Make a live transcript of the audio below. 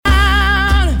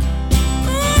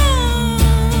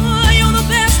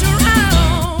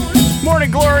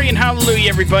Glory and hallelujah,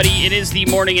 everybody. It is the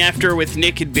morning after with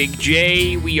Nick and Big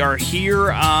J. We are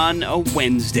here on a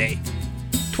Wednesday.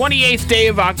 28th day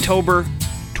of October,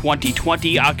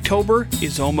 2020. October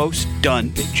is almost done,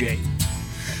 Big J.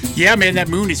 Yeah, man, that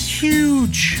moon is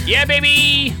huge. Yeah,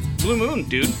 baby! Blue moon,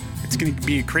 dude. It's going to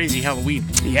be a crazy Halloween.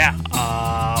 Yeah,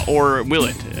 or will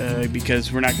it?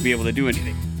 Because we're not going to be able to do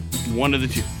anything. One of the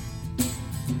two.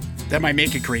 That might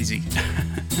make it crazy.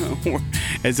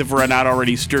 As if we're not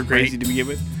already stir crazy to begin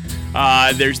with.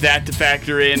 There's that to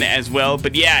factor in as well.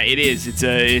 But yeah, it is.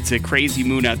 It's a crazy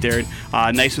moon out there.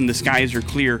 Nice when the skies are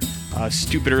clear.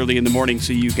 Stupid early in the morning,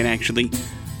 so you can actually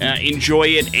enjoy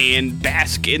it and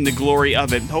bask in the glory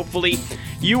of it. Hopefully,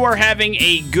 you are having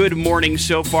a good morning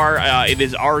so far. It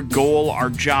is our goal, our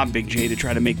job, Big J, to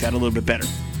try to make that a little bit better.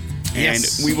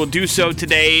 Yes. And we will do so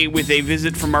today with a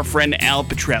visit from our friend Al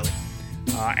Petrelli.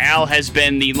 Al has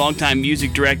been the longtime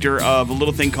music director of a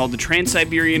little thing called the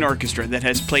Trans-Siberian Orchestra that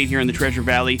has played here in the Treasure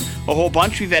Valley a whole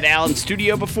bunch. We've had Al in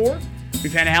studio before.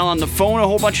 We've had Al on the phone a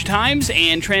whole bunch of times.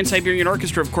 And Trans-Siberian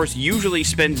Orchestra, of course, usually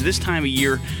spends this time of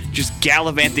year just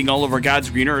gallivanting all over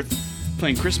God's green earth,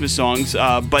 playing Christmas songs,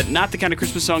 but not the kind of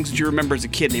Christmas songs that you remember as a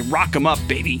kid. They rock them up,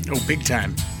 baby. Oh, big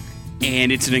time.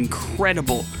 And it's an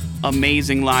incredible,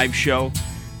 amazing live show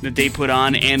that they put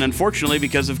on, and unfortunately,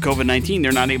 because of COVID-19,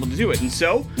 they're not able to do it. And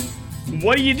so,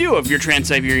 what do you do if you're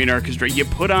Trans-Siberian Orchestra? You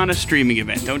put on a streaming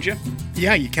event, don't you?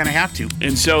 Yeah, you kind of have to.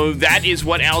 And so that is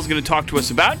what Al's going to talk to us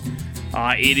about.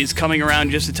 It is coming around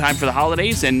just in time for the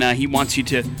holidays, and he wants you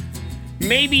to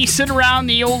maybe sit around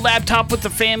the old laptop with the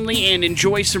family and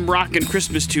enjoy some rockin'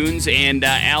 Christmas tunes. And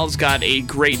Al's got a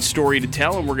great story to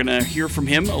tell, and we're going to hear from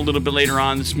him a little bit later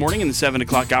on this morning in the 7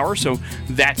 o'clock hour, so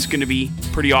that's going to be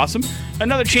pretty awesome.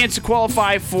 Another chance to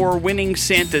qualify for winning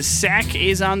Santa's sack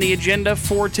is on the agenda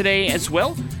for today as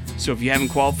well. So if you haven't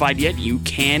qualified yet, you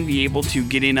can be able to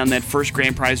get in on that first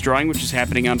grand prize drawing, which is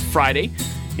happening on Friday.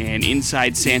 And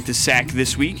inside Santa's sack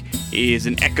this week is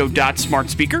an Echo Dot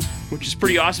smart speaker, which is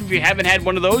pretty awesome. If you haven't had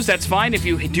one of those, that's fine. If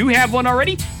you do have one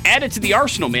already, add it to the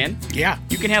arsenal, man. Yeah.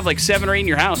 You can have like 7 or 8 in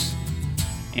your house,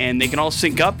 and they can all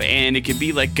sync up, and it can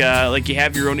be like you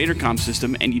have your own intercom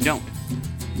system, and you don't,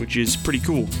 which is pretty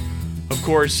cool. Of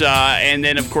course, and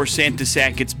then, of course, Santa's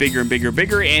sack gets bigger and bigger and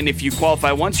bigger, and if you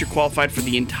qualify once, you're qualified for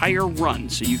the entire run,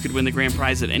 so you could win the grand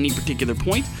prize at any particular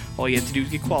point. All you have to do is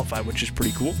get qualified, which is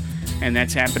pretty cool, and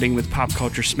that's happening with Pop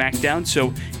Culture Smackdown,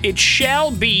 so it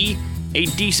shall be a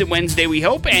decent Wednesday, we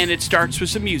hope, and it starts with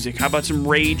some music. How about some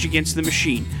Rage Against the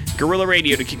Machine? Guerrilla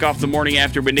Radio to kick off the morning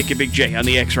after with Nick and Big J on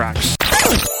the X-Rocks.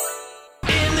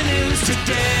 In the news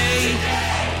today.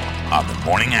 On the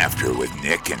morning after with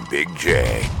Nick and Big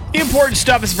J. Important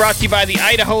stuff is brought to you by the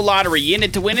Idaho Lottery. In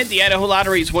it to win it, the Idaho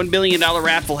Lottery's $1 billion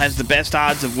raffle has the best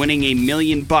odds of winning $1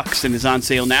 million and is on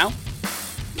sale now.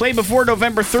 Play before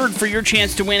November 3rd for your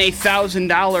chance to win a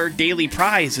 $1,000 daily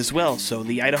prize as well. So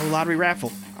the Idaho Lottery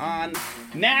raffle on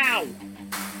now.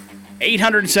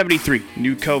 873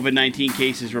 new COVID-19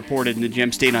 cases reported in the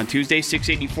Gem State on Tuesday.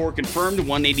 684 confirmed,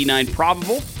 189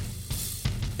 probable.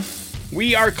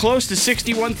 We are close to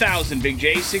 61,000, Big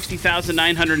J.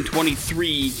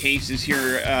 60,923 cases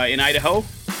here in Idaho.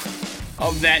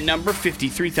 Of that number,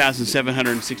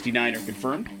 53,769 are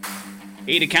confirmed.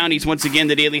 Ada County's once again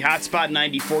the daily hotspot,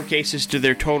 94 cases to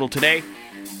their total today.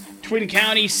 Twin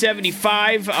County,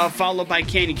 75, followed by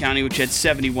Canyon County, which had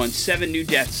 71. 7 new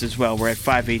deaths as well. We're at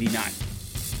 589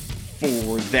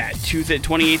 for that.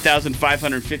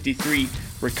 28,553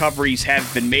 recoveries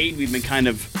have been made. We've been kind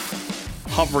of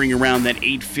hovering around that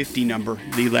 850 number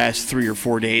the last 3 or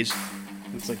 4 days.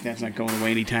 Looks like that's not going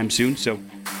away anytime soon, so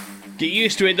get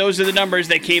used to it. Those are the numbers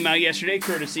that came out yesterday,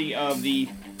 courtesy of the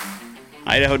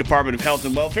Idaho Department of Health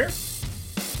and Welfare.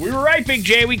 We were right, Big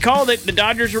J. We called it. The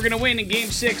Dodgers were going to win in Game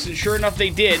 6, and sure enough, they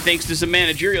did, thanks to some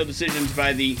managerial decisions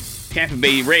by the Tampa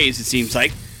Bay Rays, it seems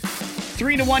like.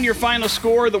 3-1 your final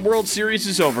score. The World Series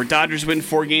is over. Dodgers win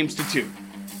 4-2.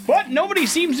 But nobody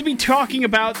seems to be talking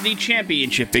about the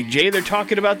championship, Big J. They're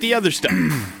talking about the other stuff.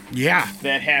 Yeah.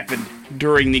 That happened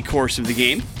during the course of the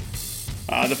game.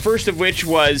 The first of which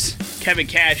was Kevin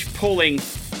Cash pulling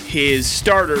his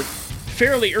starter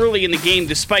fairly early in the game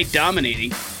despite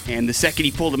dominating. And the second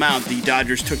he pulled him out, the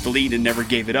Dodgers took the lead and never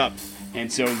gave it up.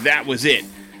 And so that was it.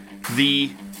 The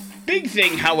big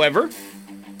thing, however,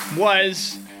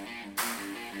 was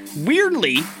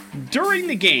weirdly, during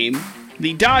the game,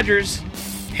 the Dodgers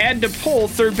had to pull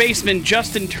third baseman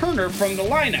Justin Turner from the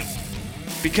lineup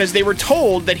because they were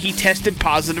told that he tested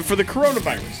positive for the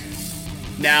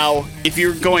coronavirus. Now, if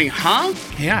you're going, huh?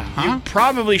 Yeah, huh? You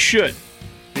probably should.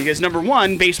 Because, number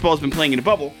one, baseball's been playing in a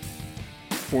bubble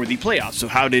for the playoffs. So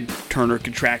how did Turner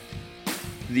contract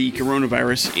the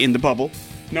coronavirus in the bubble.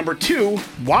 Number 2,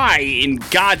 why in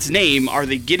God's name are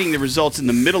they getting the results in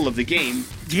the middle of the game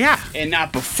Yeah. and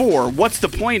not before? What's the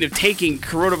point of taking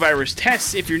coronavirus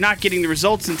tests if you're not getting the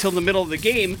results until the middle of the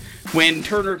game when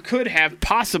Turner could have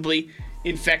possibly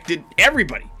infected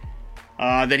everybody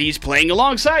that he's playing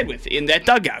alongside with in that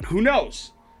dugout? Who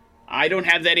knows? I don't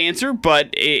have that answer, but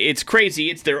it's crazy.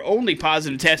 It's their only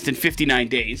positive test in 59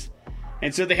 days.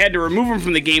 And so they had to remove him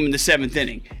from the game in the 7th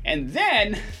inning. And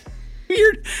then,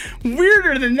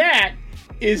 weirder than that,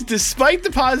 is despite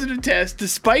the positive test,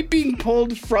 despite being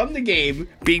pulled from the game,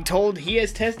 being told he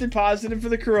has tested positive for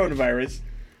the coronavirus,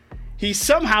 he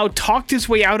somehow talked his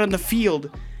way out on the field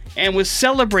and was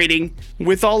celebrating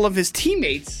with all of his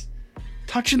teammates,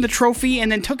 touching the trophy,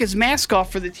 and then took his mask off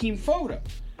for the team photo.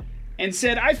 And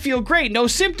said, I feel great, no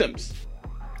symptoms.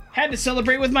 Had to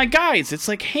celebrate with my guys. It's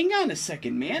like, hang on a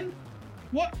second, man.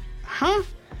 What? Huh?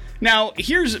 Now,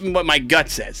 here's what my gut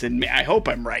says, and I hope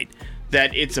I'm right,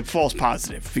 that it's a false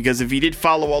positive. Because if he did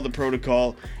follow all the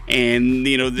protocol, and,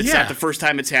 it's not the first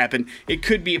time it's happened, it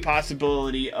could be a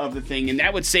possibility of the thing, and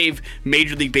that would save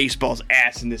Major League Baseball's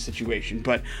ass in this situation.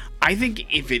 But I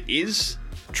think if it is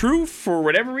true, for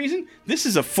whatever reason, this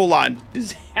is a full-on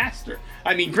disaster.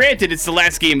 I mean, granted, it's the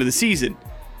last game of the season,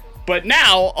 but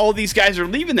now all these guys are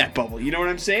leaving that bubble. You know what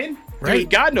I'm saying? Right. Doing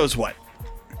God knows what.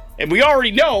 And we already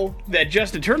know that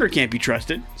Justin Turner can't be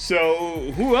trusted,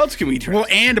 so who else can we trust? Well,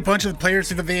 and a bunch of the players,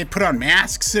 they had put on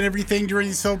masks and everything during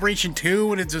the celebration,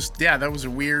 too, and it just, that was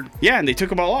a weird... Yeah, and they took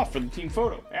them all off for the team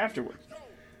photo afterwards.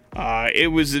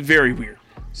 It was very weird.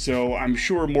 So I'm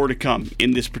sure more to come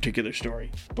in this particular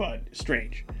story, but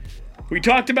strange. We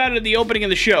talked about it at the opening of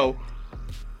the show.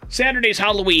 Saturday's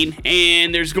Halloween,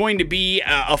 and there's going to be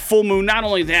a full moon. Not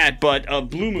only that, but a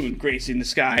blue moon gracing the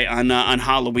sky on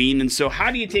Halloween. And so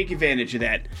how do you take advantage of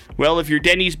that? Well, if you're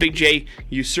Denny's, Big J,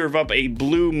 you serve up a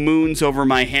blue moons over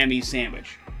my hammy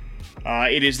sandwich.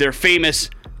 It is their famous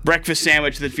breakfast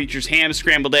sandwich that features ham,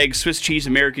 scrambled eggs, Swiss cheese,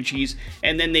 American cheese,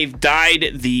 and then they've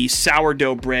dyed the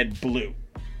sourdough bread blue.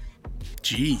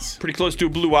 Jeez. Pretty close to a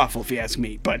blue waffle, if you ask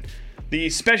me, but... The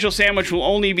special sandwich will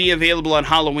only be available on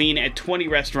Halloween at 20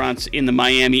 restaurants in the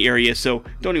Miami area, so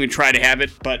don't even try to have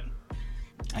it. But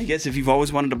I guess if you've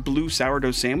always wanted a blue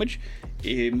sourdough sandwich,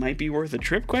 it might be worth a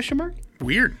trip, ?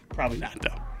 Weird. Probably not,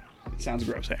 though. It sounds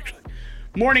gross, actually.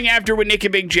 Morning After with Nick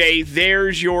and Big J.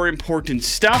 There's your important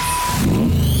stuff.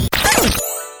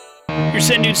 Your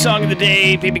Send Dude Song of the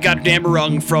Day, Baby Got Damn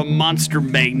Rung from Monster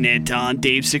Magnet on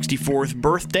Dave's 64th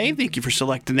birthday. Thank you for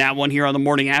selecting that one here on the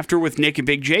Morning After with Nick and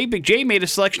Big J. Big J made a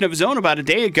selection of his own about a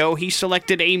day ago. He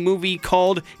selected a movie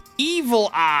called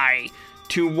Evil Eye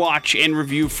to watch and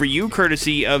review for you,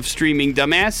 courtesy of Streaming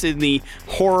Dumbass in the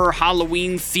horror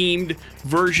Halloween-themed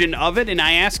version of it. And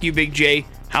I ask you, Big J,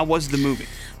 how was the movie?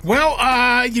 Well,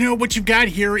 what you've got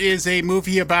here is a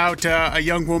movie about a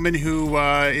young woman who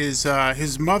is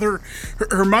his mother.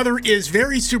 Her mother is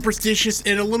very superstitious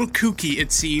and a little kooky,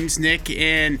 it seems, Nick.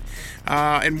 And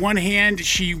in one hand,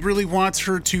 she really wants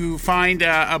her to find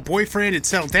a boyfriend and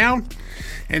settle down.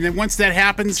 And then once that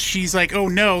happens, she's like, oh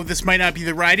no, this might not be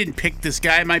the right. I didn't pick this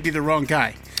guy. It might be the wrong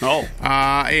guy. Oh.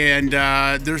 And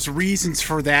there's reasons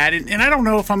for that. And I don't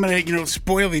know if I'm going to,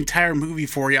 spoil the entire movie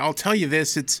for you. I'll tell you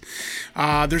this. It's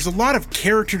there's a lot of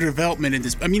character development in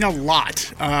this. I mean, a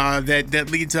lot that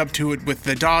leads up to it with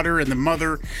the daughter and the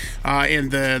mother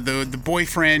and the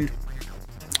boyfriend.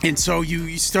 And so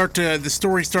you start to, the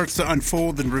story starts to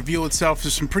unfold and reveal itself.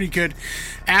 There's some pretty good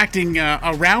acting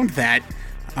around that.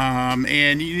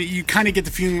 And you kind of get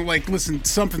the feeling like, listen,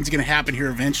 something's going to happen here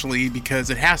eventually because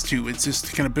it has to. It's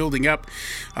just kind of building up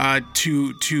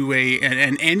to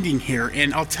an ending here.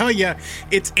 And I'll tell you,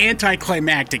 it's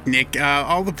anticlimactic, Nick.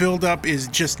 All the buildup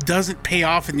just doesn't pay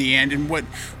off in the end. And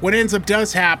what ends up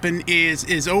does happen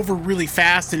is over really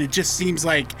fast, and it just seems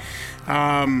like...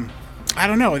 I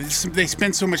don't know. They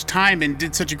spent so much time and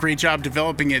did such a great job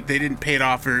developing it. They didn't pay it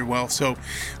off very well. So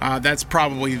that's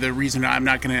probably the reason I'm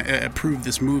not going to approve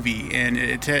this movie. And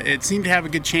it seemed to have a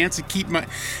good chance.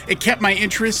 It kept my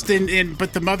interest.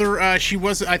 But the mother, she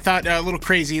was, I thought, a little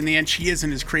crazy. In the end, she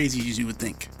isn't as crazy as you would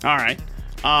think. All right.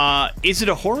 Is it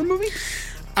a horror movie?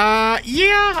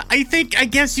 Yeah, I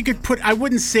guess you could I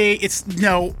wouldn't say it's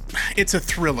a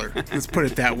thriller. Let's put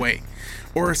it that way.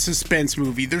 Or a suspense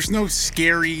movie. There's no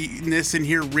scariness in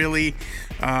here, really.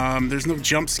 There's no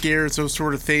jump scares, those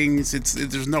sort of things.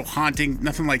 There's no haunting,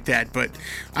 nothing like that. But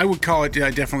I would call it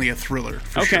definitely a thriller,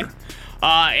 for sure.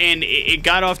 And it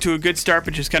got off to a good start,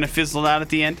 but just kind of fizzled out at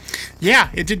the end. Yeah,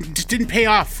 it didn't pay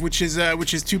off, which is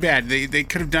too bad. They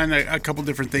could have done a couple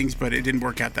different things, but it didn't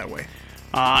work out that way.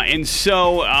 And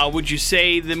so, would you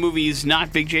say the movie is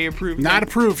not Big J approved? Not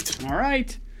approved. All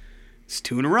right. It's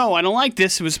 2 in a row. I don't like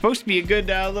this. It was supposed to be a good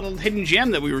little hidden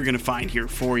gem that we were going to find here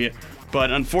for you.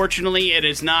 But unfortunately, it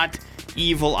is not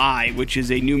Evil Eye, which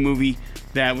is a new movie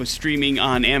that was streaming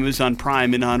on Amazon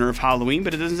Prime in honor of Halloween.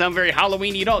 But it doesn't sound very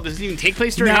Halloween-y at all. Does it even take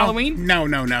place during Halloween? No.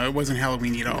 It wasn't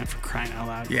Halloween at all. For crying out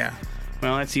loud. Yeah.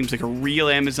 Well, that seems like a real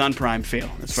Amazon Prime fail,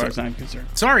 as far as I'm concerned.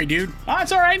 Sorry, dude.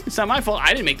 It's all right. It's not my fault. I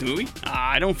didn't make the movie.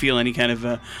 I don't feel any kind of...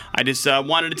 I just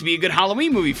wanted it to be a good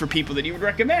Halloween movie for people that you would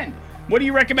recommend. What do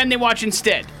you recommend they watch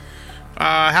instead?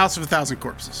 House of a Thousand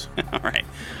Corpses. All right.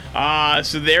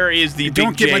 So there is the Big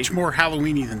Don't get J much more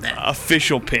Halloween-y than that.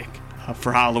 official pick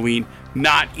for Halloween.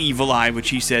 Not Evil Eye, which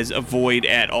he says avoid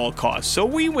at all costs. So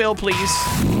we will, please.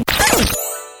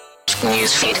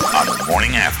 Newsfeed. On the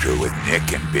morning after with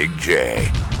Nick and Big J.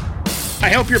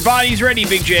 I hope your body's ready,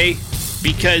 Big J,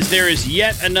 because there is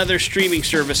yet another streaming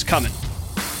service coming.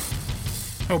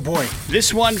 Oh, boy.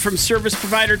 This one from service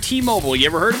provider T-Mobile. You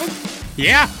ever heard of them?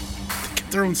 Yeah. They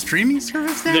get their own streaming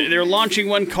service now? They're launching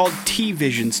one called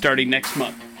T-Vision starting next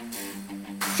month.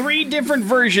 3 different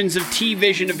versions of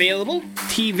T-Vision available.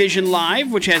 T-Vision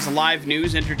Live, which has live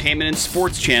news, entertainment, and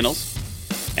sports channels.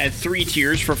 At 3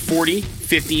 tiers for $40,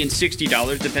 $50, and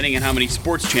 $60, depending on how many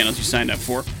sports channels you signed up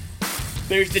for.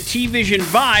 There's the T-Vision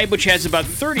Vibe, which has about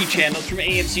 30 channels from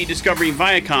AMC, Discovery, and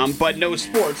Viacom, but no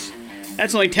sports.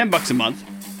 That's only $10 a month.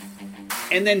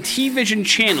 And then T-Vision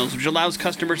Channels, which allows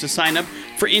customers to sign up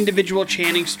for individual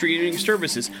chanting streaming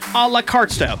services, a la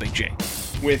carte style, Big J,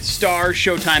 with Star,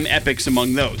 Showtime, Epix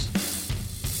among those.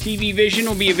 TV Vision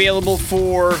will be available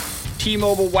for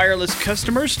T-Mobile wireless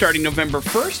customers starting November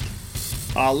 1st.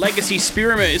 Legacy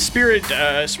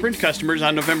Sprint customers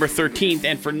on November 13th,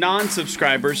 and for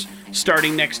non-subscribers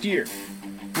starting next year.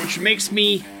 Which makes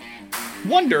me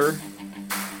wonder,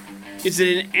 is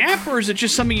it an app or is it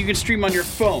just something you can stream on your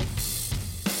phone?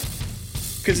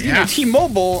 Because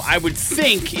T-Mobile, I would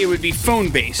think it would be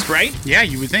phone-based, right? Yeah,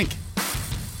 you would think.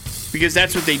 Because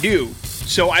that's what they do.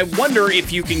 So I wonder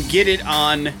if you can get it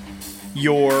on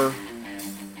your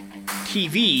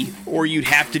TV, or you'd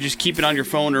have to just keep it on your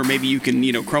phone, or maybe you can,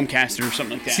 Chromecast it or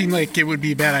something like that. Seemed like it would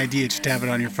be a bad idea just to have it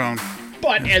on your phone.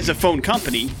 But as a phone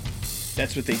company,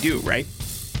 that's what they do, right?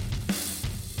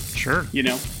 Sure.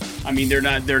 I mean, they're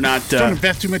not. Don't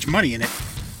invest too much money in it.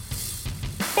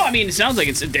 Well, I mean, it sounds like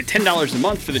it's $10 a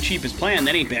month for the cheapest plan.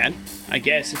 That ain't bad, I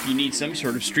guess, if you need some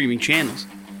sort of streaming channels.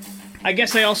 I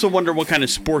guess I also wonder what kind of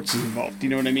sports is involved. Do you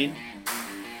know what I mean?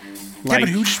 Yeah, but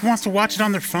who just wants to watch it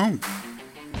on their phone?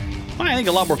 Well, I think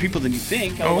a lot more people than you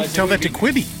think. Oh, tell that to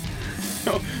Quibi.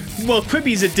 Well,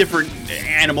 Quibi's a different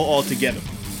animal altogether.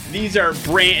 These are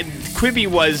Quibi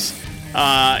was,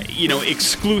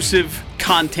 exclusive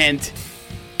content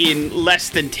in less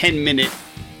than 10-minute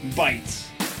bites.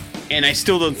 And I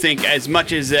still don't think, as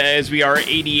much as we are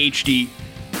ADHD,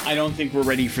 I don't think we're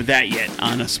ready for that yet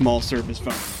on a small service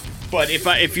phone. But if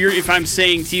I'm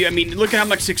saying to you, I mean, look at how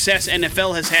much success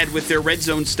NFL has had with their Red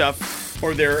Zone stuff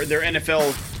or their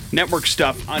NFL Network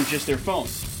stuff on just their phone.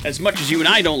 As much as you and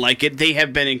I don't like it, they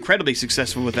have been incredibly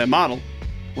successful with that model,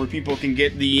 where people can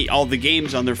get all the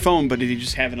games on their phone, but they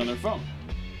just have it on their phone.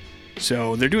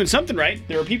 So they're doing something right.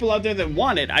 There are people out there that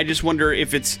want it. I just wonder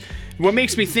if it's... What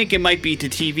makes me think it might be to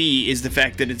TV is the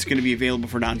fact that it's going to be available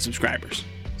for non-subscribers.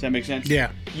 Does that make sense?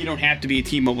 Yeah. You don't have to be a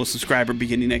T-Mobile subscriber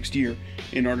beginning next year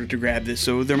in order to grab this,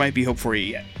 so there might be hope for you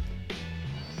yet.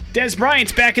 Des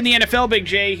Bryant's back in the NFL, Big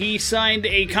J. He signed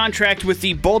a contract with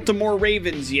the Baltimore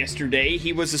Ravens yesterday.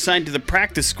 He was assigned to the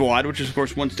practice squad, which is, of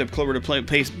course, one step closer to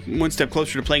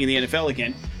playing in the NFL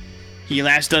again. He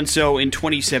last done so in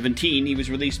 2017. He was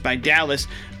released by Dallas.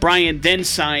 Bryant then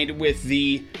signed with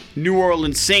the New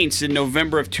Orleans Saints in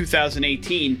November of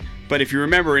 2018. But if you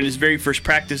remember, in his very first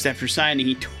practice after signing,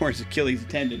 he tore his Achilles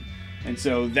tendon. And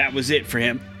so that was it for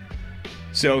him.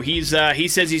 So he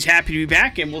says he's happy to be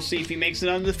back, and we'll see if he makes it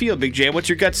onto the field. Big J, what's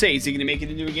your gut say? Is he going to make it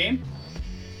into a game?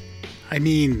 I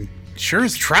mean, sure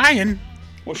is trying.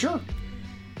 Well, sure.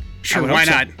 Sure, why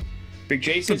not? Big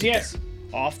J says yes.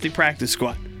 Off the practice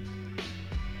squad.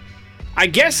 I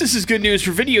guess this is good news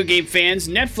for video game fans.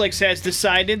 Netflix has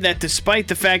decided that despite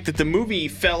the fact that the movie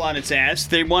fell on its ass,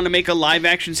 they want to make a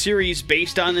live-action series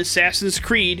based on Assassin's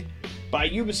Creed by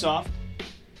Ubisoft.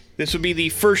 This will be the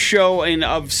first show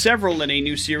of several in a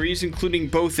new series, including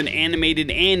both an animated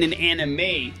and an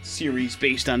anime series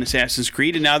based on Assassin's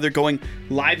Creed, and now they're going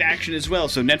live action as well.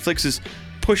 So Netflix is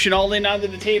pushing all in onto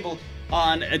the table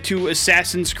to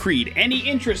Assassin's Creed. Any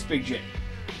interest, Big J?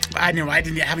 I know. I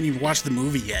haven't even watched the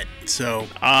movie yet. So.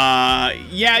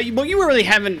 Yeah. Well, you really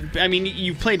haven't. I mean,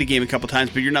 you've played the game a couple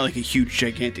times, but you're not like a huge,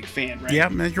 gigantic fan, right? Yeah,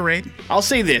 you're right. I'll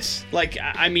say this. Like,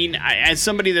 I mean, as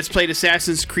somebody that's played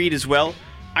Assassin's Creed as well,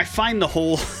 I find the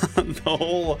whole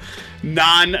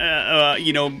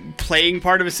playing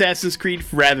part of Assassin's Creed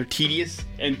rather tedious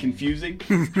and confusing.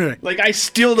 Like, I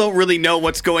still don't really know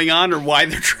what's going on or why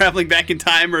they're traveling back in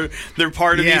time or they're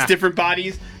part of these different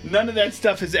bodies. None of that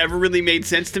stuff has ever really made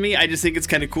sense to me. I just think it's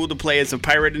kind of cool to play as a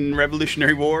pirate in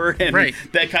Revolutionary War and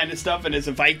that kind of stuff, and as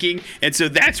a Viking. And so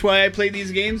that's why I play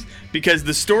these games, because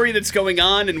the story that's going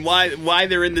on and why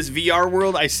they're in this VR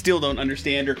world, I still don't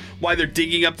understand, or why they're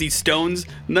digging up these stones.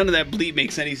 None of that bleep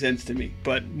makes any sense to me,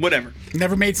 but whatever.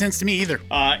 Never made sense to me either.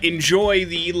 Enjoy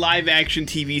the live-action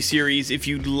TV series. If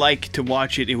you'd like to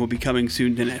watch it, it will be coming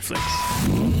soon to Netflix.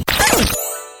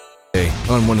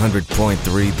 On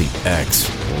 100.3, The X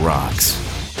rocks.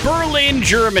 Berlin,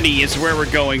 Germany is where we're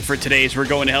going for today's We're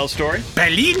Going to Hell story.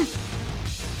 Berlin?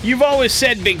 You've always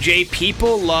said, Big J,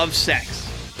 people love sex.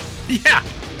 Yeah.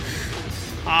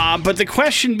 But the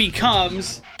question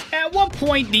becomes, at what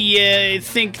point do you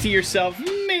think to yourself,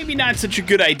 maybe not such a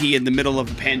good idea in the middle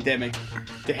of a pandemic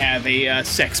to have a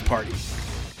sex party?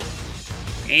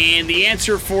 And the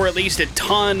answer for at least a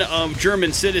ton of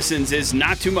German citizens is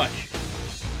not too much.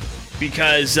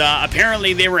 Because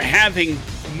apparently they were having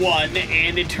one,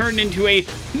 and it turned into a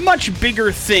much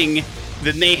bigger thing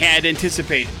than they had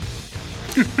anticipated.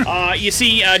 You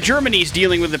see, Germany's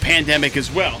dealing with the pandemic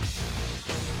as well.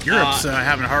 Europe's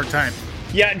having a hard time.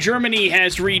 Yeah, Germany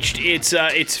has reached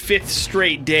its fifth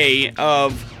straight day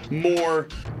of more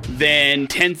than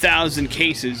 10,000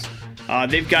 cases.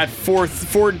 They've got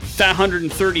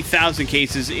 430,000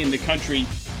 cases in the country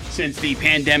since the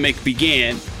pandemic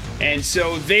began. And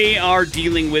so they are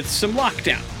dealing with some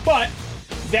lockdown. But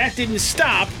that didn't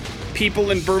stop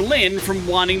people in Berlin from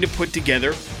wanting to put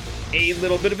together a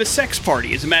little bit of a sex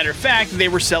party. As a matter of fact, they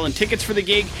were selling tickets for the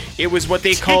gig. It was what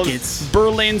they called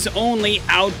Berlin's only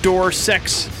outdoor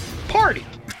sex party.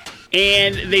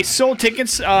 And they sold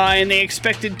tickets, and they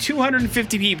expected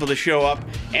 250 people to show up.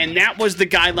 And that was the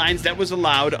guidelines that was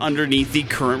allowed underneath the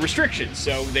current restrictions.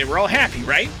 So they were all happy,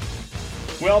 right?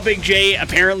 Well, Big J,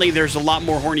 apparently there's a lot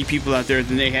more horny people out there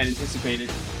than they had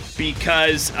anticipated,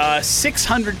 because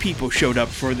 600 people showed up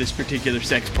for this particular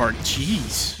sex party.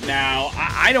 Jeez. Now,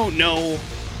 I don't know,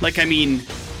 I don't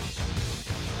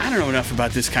know enough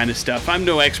about this kind of stuff. I'm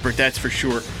no expert, that's for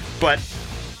sure. But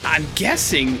I'm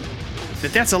guessing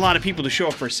that that's a lot of people to show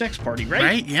up for a sex party, right?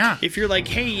 Right, yeah. If you're like,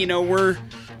 hey,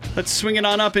 let's swing it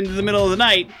on up into the middle of the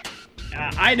night,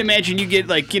 I'd imagine you get,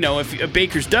 if a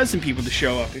baker's dozen people to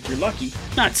show up, if you're lucky.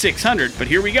 Not 600, but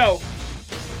here we go.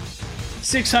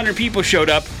 600 people showed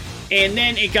up, and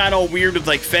then it got all weird with,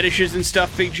 fetishes and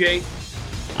stuff, Big J.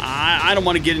 I don't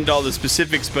want to get into all the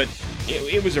specifics, but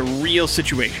it was a real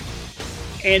situation.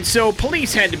 And so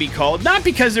police had to be called, not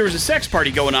because there was a sex party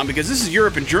going on, because this is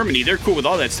Europe and Germany. They're cool with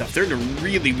all that stuff. They're into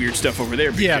really weird stuff over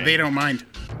there, Big Yeah, J. they don't mind.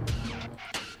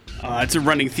 It's a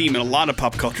running theme in a lot of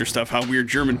pop culture stuff, how weird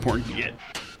German porn can get.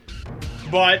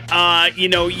 But,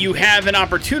 you have an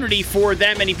opportunity for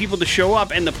that many people to show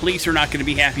up, and the police are not going to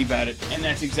be happy about it. And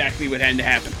that's exactly what had to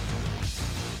happen.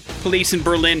 Police in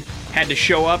Berlin had to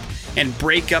show up and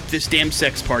break up this damn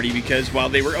sex party, because while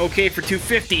they were okay for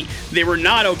 250, they were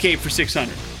not okay for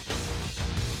 600.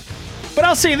 But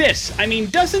I'll say this. I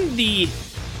mean, doesn't the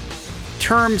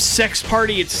term sex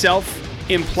party itself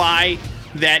imply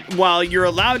that while you're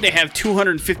allowed to have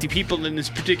 250 people in this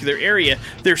particular area,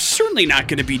 they're certainly not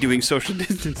going to be doing social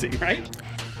distancing, right?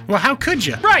 Well, how could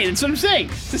you? Right, that's what I'm saying.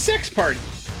 It's a sex party.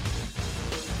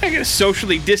 You're going to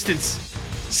sexually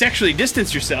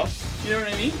distance yourself. You know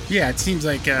what I mean? Yeah, it seems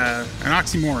like an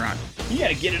oxymoron. You got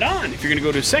to get it on if you're going to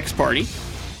go to a sex party.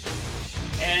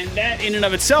 And that in and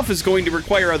of itself is going to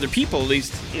require other people, at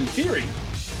least in theory.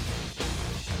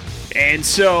 And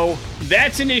so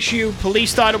that's an issue.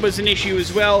 Police thought it was an issue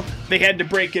as well. They had to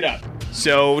break it up.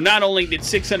 So not only did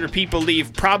 600 people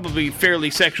leave probably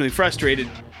fairly sexually frustrated,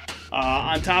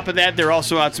 on top of that, they're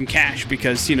also out some cash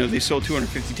because, they sold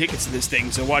 250 tickets to this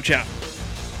thing, so watch out.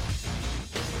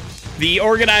 The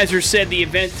organizers said the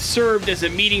event served as a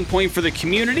meeting point for the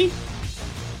community,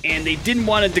 and they didn't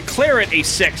want to declare it a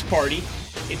sex party.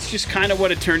 It's just kind of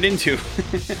what it turned into.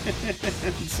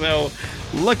 So,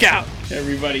 look out,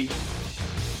 everybody.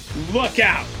 Look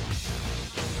out.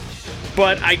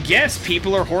 But I guess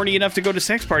people are horny enough to go to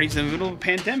sex parties in the middle of a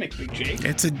pandemic, Big J.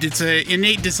 It's a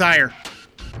innate desire.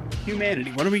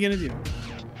 Humanity, what are we going to do?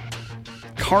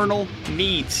 Carnal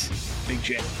needs, Big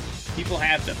J. People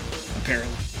have them,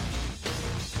 apparently.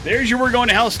 There's your We're Going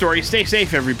to Hell story. Stay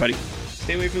safe, everybody. Stay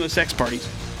Stay away from those sex parties.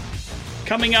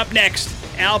 Coming up next,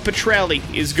 Al Petrelli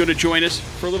is going to join us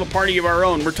for a little party of our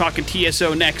own. We're talking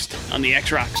TSO next on the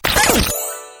X-Rocks.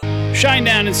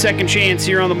 Shinedown and Second Chance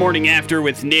here on the morning after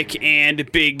with Nick and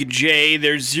Big J.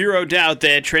 There's zero doubt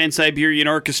that Trans-Siberian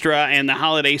Orchestra and the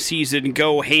holiday season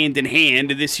go hand in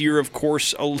hand. This year, of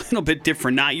course, a little bit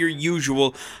different, not your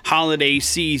usual holiday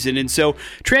season. And so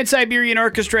Trans-Siberian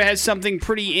Orchestra has something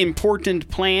pretty important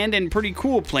planned and pretty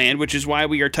cool planned, which is why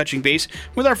we are touching base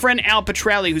with our friend Al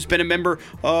Petrelli, who's been a member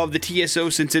of the TSO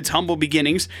since its humble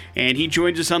beginnings. And he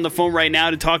joins us on the phone right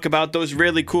now to talk about those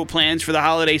really cool plans for the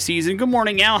holiday season. Good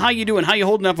morning, Al. How you doing? How you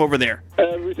holding up over there?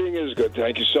 Everything is good.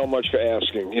 Thank you so much for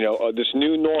asking. This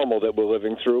new normal that we're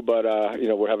living through, but,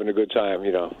 we're having a good time.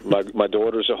 My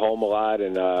daughters are home a lot,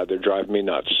 and they're driving me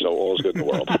nuts, so all's good in the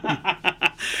world.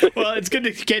 Well, it's good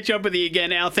to catch up with you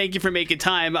again, Al. Thank you for making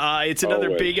time. It's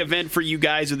another big event for you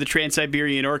guys with the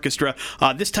Trans-Siberian Orchestra.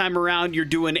 This time around, you're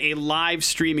doing a live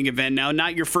streaming event. Now,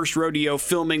 not your first rodeo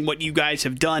filming what you guys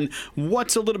have done.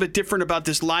 What's a little bit different about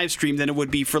this live stream than it would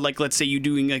be for, let's say you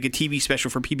doing like a TV special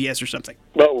for PBS or something?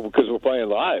 No, because we're playing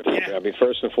live. Yeah. I mean,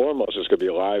 first and foremost, it's going to be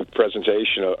a live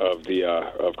presentation of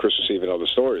Christmas Eve and Other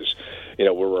Stories.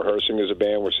 We're rehearsing as a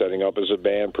band. We're setting up as a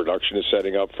band. Production is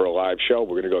setting up for a live show.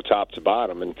 We're going to go top to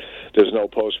bottom, and there's no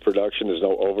post-production. There's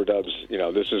no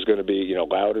overdubs. This is going to be,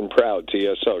 loud and proud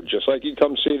TSO, just like you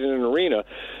come see it in an arena.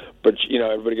 But,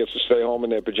 everybody gets to stay home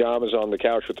in their pajamas on the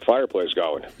couch with the fireplace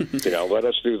going. Let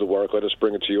us do the work. Let us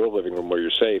bring it to your living room where you're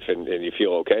safe and you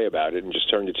feel okay about it, and just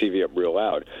turn your TV up real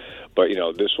loud. But,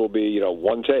 this will be,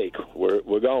 one take.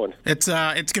 We're going. It's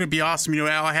going to be awesome.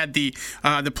 Al, I had the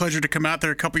pleasure to come out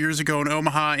there a couple years ago in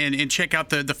Omaha and check out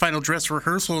the final dress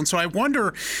rehearsal. And so I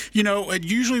wonder,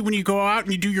 usually when you go out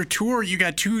and you do your tour, you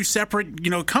got two separate,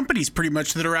 companies pretty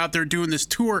much that are out there doing this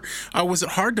tour. Was it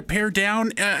hard to pare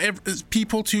down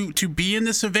people to be in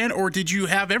this event, or did you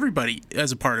have everybody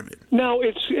as a part of it? No,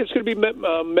 it's going to be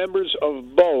members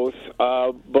of both.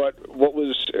 But what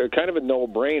was kind of a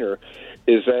no-brainer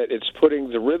is that it's putting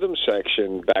the rhythm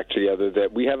section back together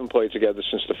that we haven't played together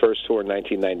since the first tour in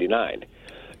 1999.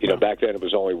 Back then it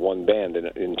was only one band, and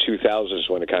in 2000 is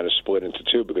when it kind of split into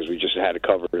two because we just had to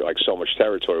cover so much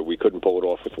territory. We couldn't pull it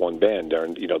off with one band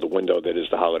during the window that is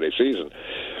the holiday season.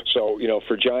 So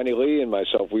for Johnny Lee and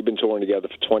myself, we've been touring together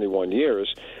for 21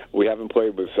 years. We haven't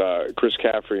played with Chris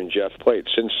Caffrey and Jeff Plate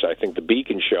since I think the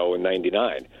Beacon show in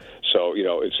 '99. So,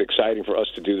 it's exciting for us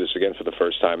to do this again for the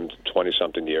first time in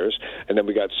 20-something years. And then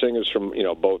we got singers from,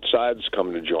 both sides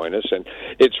coming to join us. And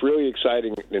it's really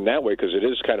exciting in that way because it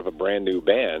is kind of a brand-new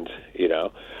band,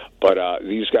 But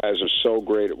these guys are so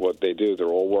great at what they do. They're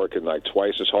all working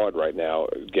twice as hard right now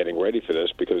getting ready for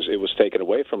this because it was taken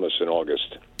away from us in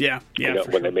August. Yeah,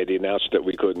 when they made the announcement that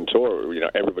we couldn't tour,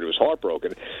 everybody was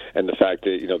heartbroken. And the fact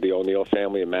that, the O'Neill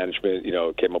family and management,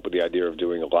 came up with the idea of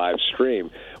doing a live stream,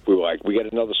 we were like, we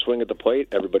get another swing at the plate.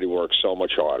 Everybody works so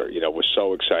much harder. We're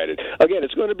so excited. Again,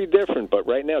 it's going to be different, but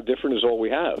right now, different is all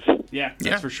we have. Yeah,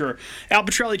 that's for sure. Al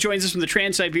Petrelli joins us from the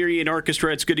Trans-Siberian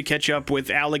Orchestra. It's good to catch up with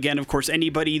Al again. Of course,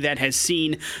 anybody that has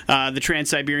seen the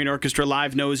Trans-Siberian Orchestra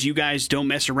live knows you guys don't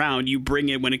mess around. You bring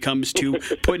it when it comes to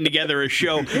putting together a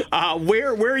show.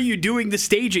 Where are you doing the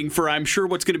staging for, I'm sure,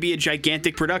 what's going to be a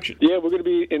gigantic production? Yeah, we're going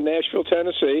to be in Nashville,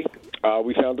 Tennessee.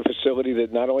 We found a facility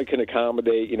that not only can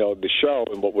accommodate, the show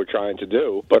and what we're trying to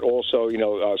do, but also,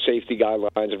 safety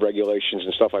guidelines and regulations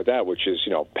and stuff like that, which is,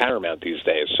 paramount these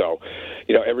days. So,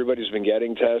 everybody's been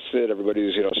getting tested.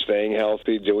 Everybody's, staying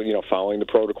healthy, doing, following the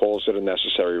protocols that are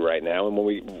necessary right now. And when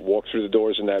we walk through the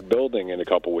doors in that building in a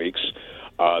couple weeks,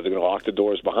 they're going to lock the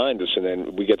doors behind us, and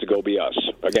then we get to go be us.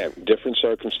 Again, different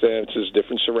circumstances,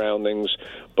 different surroundings,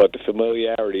 but the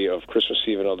familiarity of Christmas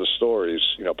Eve and Other Stories,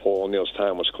 Paul O'Neill's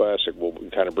Timeless Classic, will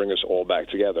kind of bring us all back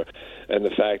together. And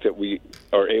the fact that we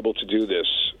are able to do this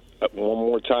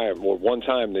one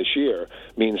time this year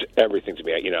means everything to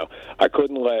me. I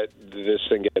couldn't let this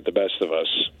thing get the best of us.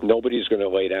 Nobody's going to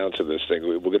lay down to this thing.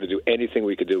 We're going to do anything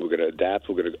we could do. We're going to adapt.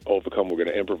 We're going to overcome. We're going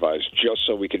to improvise just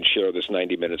so we can share this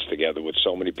 90 minutes together with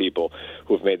so many people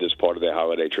who have made this part of their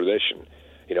holiday tradition.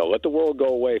 Let the world go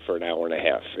away for an hour and a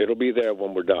half. It'll be there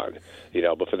when we're done.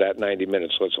 But for that 90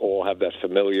 minutes, let's all have that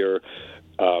familiar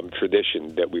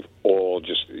tradition that we've all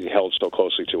just held so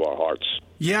closely to our hearts.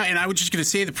 Yeah, and I was just going to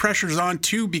say the pressure's on,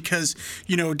 too, because,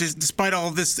 despite all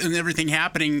of this and everything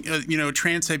happening,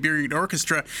 Trans-Siberian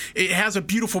Orchestra, it has a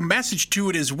beautiful message to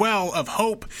it as well of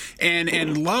hope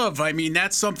and love. I mean,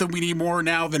 that's something we need more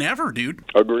now than ever, dude.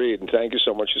 Agreed, and thank you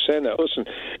so much for saying that. Listen,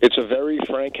 it's a very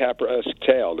Frank Capra-esque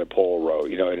tale that Paul wrote,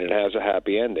 and it has a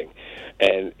happy ending.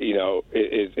 And,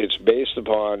 it's based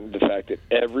upon the fact that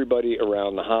everybody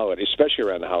around the holidays, especially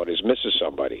around the holidays, misses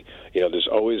somebody. There's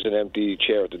always an empty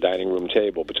chair at the dining room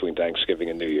table between Thanksgiving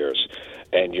and New Year's.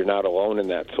 And you're not alone in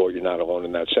that thought. You're not alone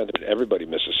in that sentiment. Everybody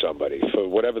misses somebody for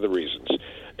whatever the reasons.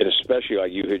 And especially,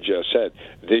 like you had just said,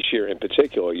 this year in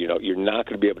particular, you're not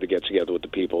going to be able to get together with the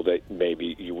people that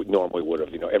maybe you normally would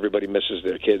have. Everybody misses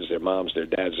their kids, their moms, their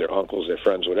dads, their uncles, their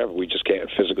friends, whatever. We just can't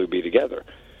physically be together.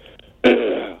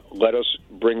 Let us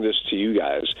bring this to you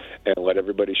guys and let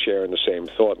everybody share in the same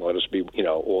thought and let us be,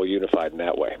 all unified in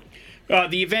that way.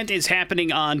 The event is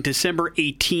happening on December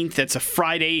 18th. That's a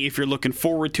Friday. If you're looking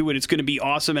forward to it, it's going to be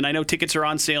awesome. And I know tickets are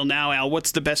on sale now. Al,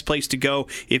 what's the best place to go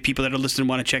if people that are listening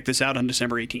want to check this out on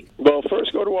December 18th? Well,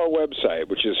 first go to our website,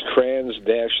 which is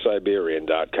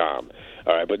trans-siberian.com.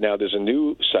 All right, but now there's a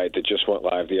new site that just went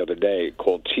live the other day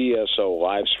called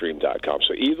TSOLivestream.com.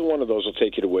 So either one of those will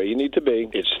take you to where you need to be.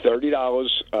 It's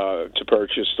 $30 to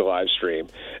purchase the live stream.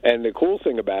 And the cool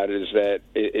thing about it is that,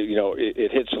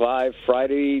 it hits live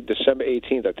Friday, December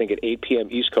 18th, I think at 8 p.m.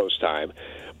 East Coast time.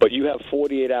 But you have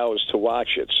 48 hours to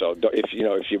watch it. So if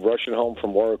you're rushing home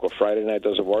from work or Friday night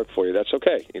doesn't work for you, that's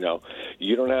okay.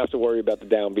 You don't have to worry about the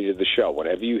downbeat of the show.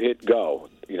 Whenever you hit go,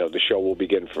 the show will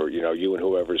begin for, you and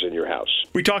whoever's in your house.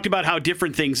 We talked about how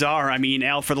different things are. I mean,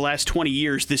 Al, for the last 20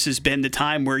 years, this has been the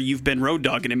time where you've been road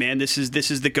dogging it, man. This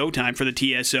is the go time for the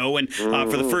TSO. And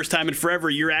for the first time in forever,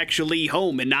 you're actually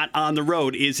home and not on the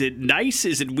road. Is it nice?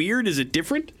 Is it weird? Is it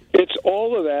different? It's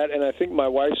all of that, and I think my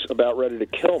wife's about ready to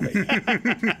kill me.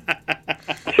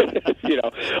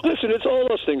 Listen, it's all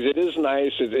those things. It is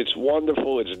nice. It's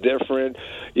wonderful. It's different.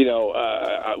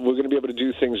 We're going to be able to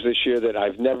do things this year that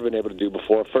I've never been able to do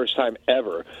before. First time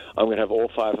ever, I'm going to have all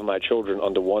 5 of my children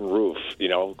under one roof.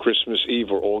 Christmas Eve,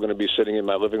 we're all going to be sitting in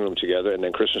my living room together, and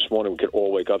then Christmas morning, we could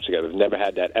all wake up together. I've never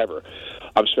had that ever.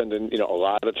 I'm spending, a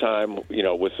lot of time,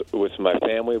 with my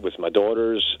family, with my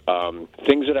daughters,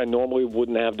 things that I normally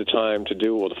wouldn't have the time to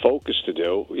do or the focus to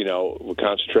do. We're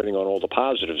concentrating on all the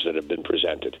positives that have been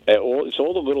presented. It's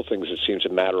all the little things that seem to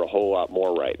matter a whole lot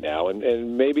more right now.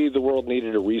 And maybe the world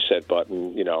needed a reset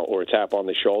button, or a tap on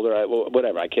the shoulder.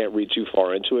 Whatever. I can't read too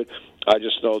far into it. I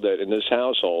just know that in this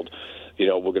household,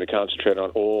 we're going to concentrate on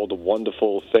all the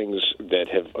wonderful things that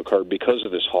have occurred because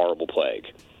of this horrible plague.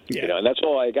 Yeah. And that's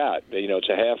all I got. It's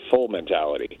a half-full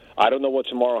mentality. I don't know what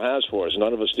tomorrow has for us.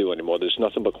 None of us do anymore. There's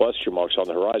nothing but question marks on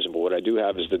the horizon. But what I do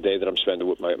have is the day that I'm spending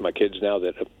with my kids now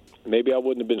that maybe I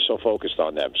wouldn't have been so focused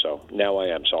on them. So now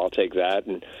I am. So I'll take that.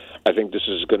 And I think this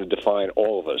is going to define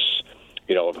all of us,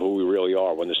 of who we really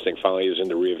are when this thing finally is in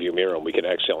the rearview mirror and we can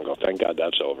exhale and go, thank God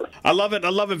that's over. I love it. I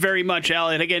love it very much, Al.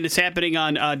 And again, it's happening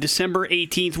on December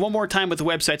 18th. One more time with the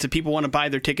websites. If people want to buy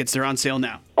their tickets, they're on sale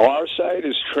now. Our site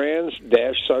is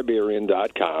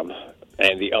trans-siberian.com,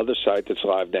 and the other site that's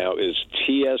live now is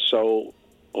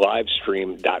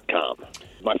TSOLivestream.com.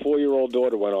 My 4-year-old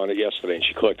daughter went on it yesterday, and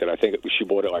she clicked it. I think she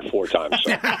bought it like 4 times.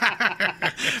 So.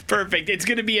 Perfect. It's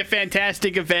going to be a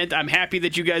fantastic event. I'm happy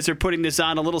that you guys are putting this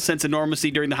on. A little sense of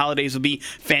normalcy during the holidays will be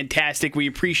fantastic. We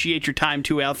appreciate your time,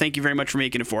 too, Al. Thank you very much for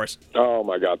making it for us. Oh,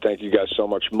 my God. Thank you guys so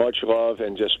much. Much love,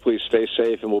 and just please stay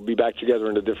safe, and we'll be back together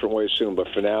in a different way soon. But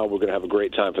for now, we're going to have a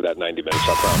great time for that 90 minutes,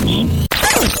 I promise.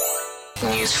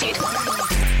 Newsfeed.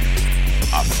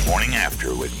 On the Morning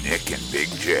After with Nick and Big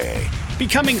J.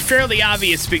 Becoming fairly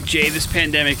obvious, Big J, this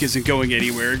pandemic isn't going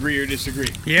anywhere. Agree or disagree?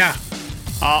 Yeah.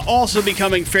 Also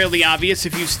becoming fairly obvious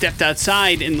if you've stepped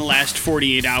outside in the last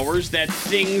 48 hours that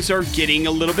things are getting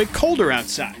a little bit colder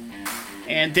outside.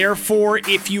 And therefore,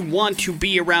 if you want to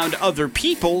be around other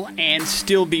people and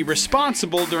still be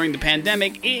responsible during the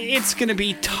pandemic, it's going to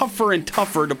be tougher and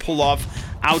tougher to pull off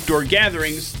outdoor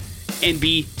gatherings and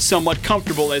be somewhat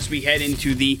comfortable as we head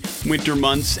into the winter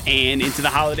months and into the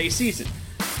holiday season.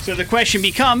 So the question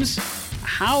becomes,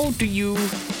 how do you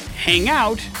hang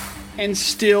out and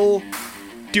still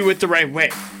do it the right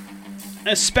way?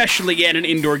 Especially at an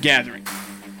indoor gathering.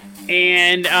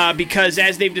 And because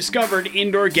as they've discovered,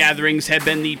 indoor gatherings have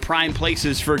been the prime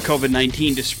places for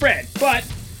COVID-19 to spread. But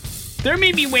there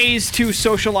may be ways to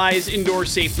socialize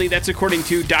indoors safely. That's according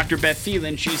to Dr. Beth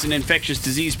Thielen. She's an infectious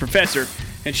disease professor.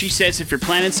 And she says if you're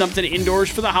planning something indoors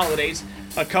for the holidays,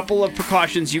 a couple of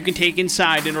precautions you can take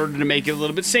inside in order to make it a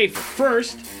little bit safer.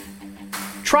 First,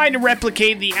 Try to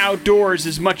replicate the outdoors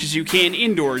as much as you can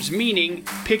indoors, meaning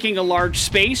picking a large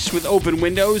space with open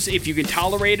windows if you can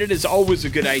tolerate it is always a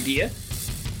good idea.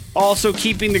 Also,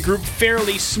 keeping the group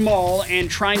fairly small and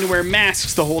trying to wear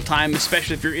masks the whole time,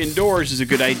 especially if you're indoors, is a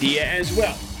good idea as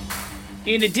well.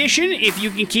 In addition, if you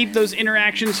can keep those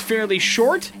interactions fairly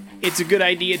short, it's a good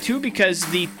idea too, because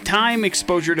the time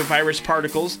exposure to virus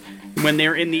particles when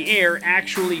they're in the air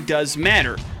actually does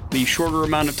matter. The shorter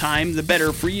amount of time, the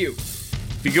better for you.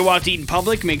 If you go out to eat in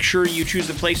public, make sure you choose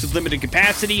a place with limited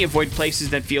capacity, avoid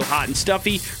places that feel hot and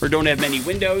stuffy or don't have many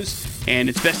windows, and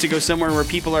it's best to go somewhere where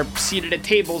people are seated at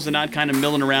tables and not kind of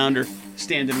milling around or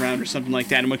standing around or something like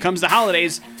that. And when it comes to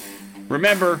holidays,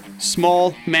 remember,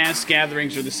 small mass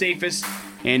gatherings are the safest,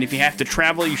 and if you have to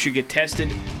travel, you should get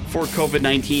tested for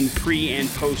COVID-19 pre- and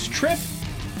post-trip,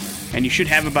 and you should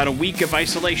have about a week of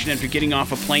isolation after getting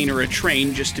off a plane or a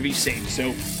train just to be safe.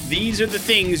 So these are the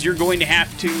things you're going to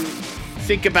have to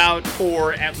think about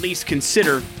or at least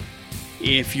consider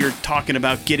if you're talking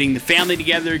about getting the family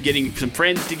together, getting some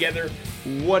friends together,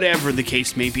 whatever the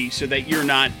case may be, so that you're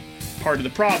not part of the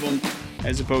problem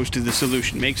as opposed to the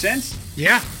solution. Make sense?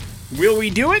 Yeah. Will we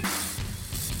do it?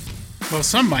 Well,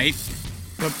 some might,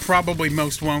 but probably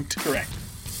most won't. Correct.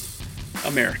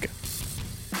 America.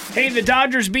 Hey, the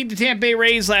Dodgers beat the Tampa Bay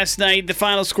Rays last night. The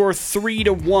final score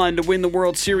 3-1 to win the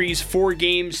World Series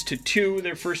 4-2,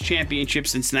 their first championship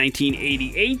since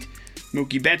 1988.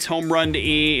 Mookie Betts home run to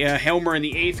a homer in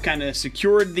the eighth kind of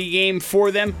secured the game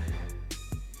for them.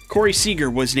 Corey Seager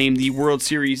was named the World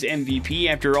Series MVP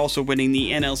after also winning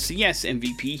the NLCS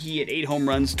MVP. He had 8 home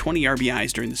runs, 20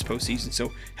 RBIs during this postseason,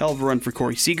 so hell of a run for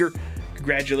Corey Seager.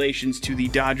 Congratulations to the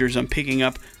Dodgers on picking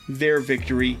up their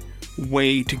victory.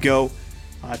 Way to go.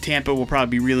 Tampa will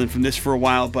probably be reeling from this for a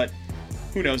while, but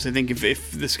who knows? I think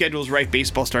if the schedule's right,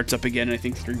 baseball starts up again in, I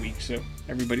think, 3 weeks, so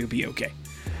everybody will be okay.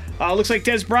 Looks like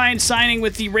Des Bryant signing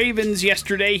with the Ravens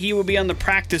yesterday. He will be on the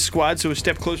practice squad, so a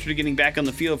step closer to getting back on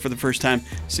the field for the first time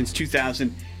since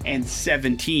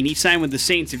 2017. He signed with the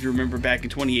Saints, if you remember, back in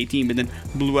 2018, but then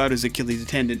blew out his Achilles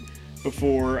tendon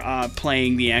before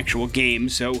playing the actual game,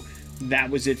 so that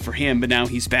was it for him. But now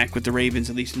he's back with the Ravens,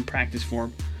 at least in practice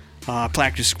form,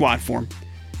 practice squad form.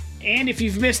 And if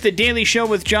you've missed the Daily Show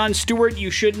with Jon Stewart, you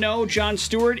should know Jon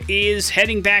Stewart is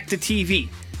heading back to TV.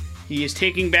 He is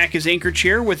taking back his anchor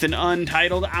chair with an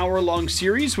untitled hour-long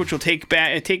series, which will take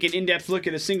an in-depth look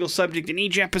at a single subject in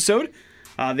each episode.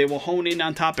 They will hone in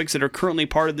on topics that are currently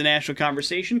part of the national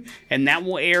conversation, and that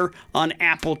will air on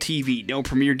Apple TV. No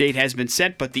premiere date has been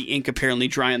set, but the ink apparently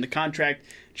dry on the contract.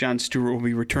 Jon Stewart will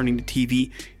be returning to TV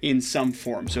in some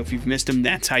form. So if you've missed him,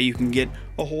 that's how you can get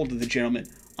a hold of the gentleman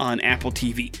on Apple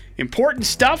TV. Important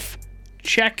stuff?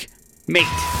 Checkmate.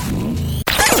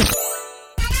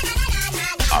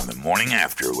 On the morning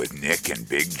after with Nick and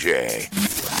Big J.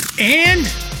 And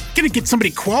gonna get somebody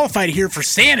qualified here for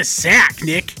Santa Sack,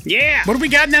 Nick. Yeah. What do we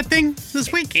got in that thing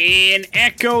this week? An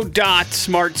Echo Dot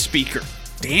smart speaker.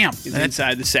 Damn. Is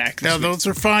inside the sack. No, those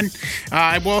are fun.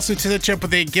 I will also touch up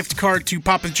with a gift card to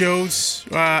Papa Joe's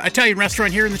Italian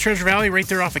restaurant here in the Treasure Valley, right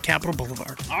there off of Capitol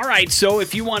Boulevard. All right, so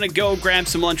if you want to go grab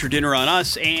some lunch or dinner on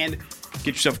us and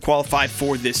get yourself qualified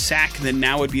for this sack, then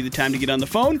now would be the time to get on the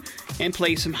phone and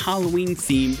play some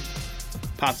Halloween-themed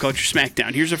Pop Culture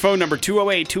Smackdown. Here's our phone number,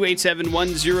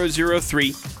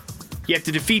 208-287-1003. You have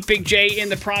to defeat Big J in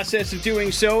the process of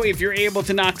doing so. If you're able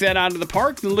to knock that out of the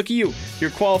park, then look at you. You're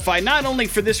qualified not only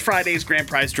for this Friday's grand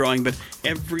prize drawing, but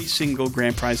every single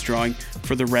grand prize drawing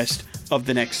for the rest of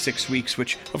the next 6 weeks,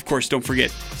 which, of course, don't forget,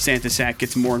 Santa Sack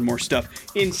gets more and more stuff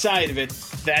inside of it.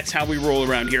 That's how we roll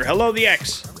around here. Hello, the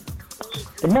X.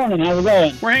 Good morning. How's it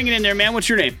going? We're hanging in there, man. What's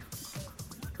your name?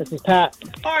 This is Pat.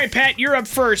 All right, Pat, you're up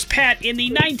first. Pat, in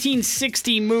the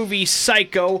 1960 movie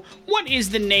Psycho, what is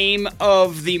the name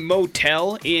of the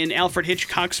motel in Alfred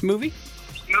Hitchcock's movie?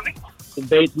 The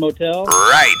Bates Motel.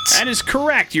 Right. That is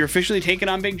correct. You're officially taking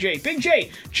on Big J. Big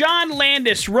J, John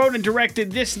Landis wrote and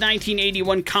directed this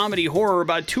 1981 comedy horror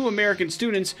about 2 American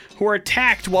students who are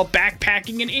attacked while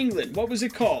backpacking in England. What was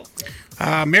it called?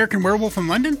 American Werewolf in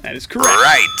London? That is correct.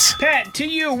 Right. Pat, to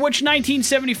you, which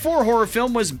 1974 horror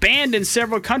film was banned in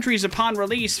several countries upon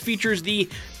release, features the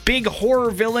big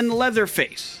horror villain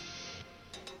Leatherface?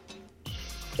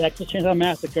 Texas Chainsaw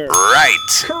Massacre.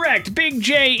 Right. Correct. Big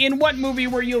J, in what movie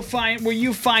where you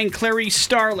find Clarice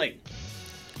Starling?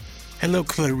 Hello,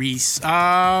 Clarice.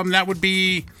 That would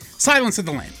be Silence of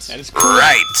the Lambs. That is correct.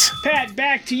 Right. Pat,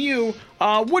 back to you.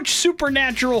 Which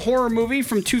supernatural horror movie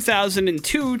from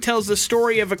 2002 tells the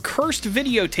story of a cursed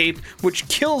videotape which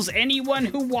kills anyone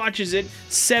who watches it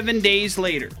 7 days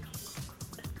later?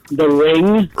 The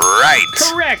Ring. Right.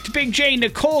 Correct. Big J.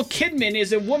 Nicole Kidman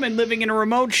is a woman living in a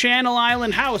remote Channel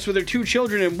Island house with her 2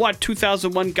 children in what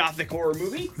 2001 gothic horror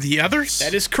movie? The Others?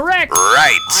 That is correct.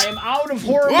 Right. I am out of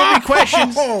horror movie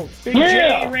questions. Big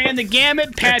Yeah. J ran the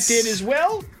gamut. Pat did as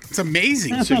well. It's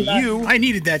amazing. So you I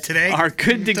needed that today. are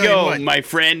good to Tell you go, what. my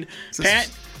friend. Pat,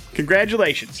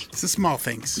 congratulations. It's the small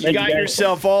things. You got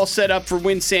yourself all set up for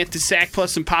Win Santa Sack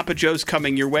plus some Papa Joe's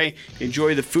coming your way.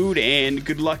 Enjoy the food and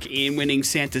good luck in winning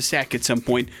Santa Sack at some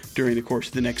point during the course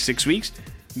of the next 6 weeks.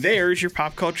 There's your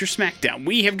Pop Culture Smackdown.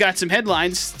 We have got some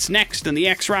headlines. It's next on the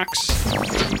X Rocks.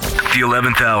 The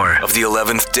 11th hour of the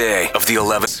 11th day of the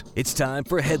 11th. It's time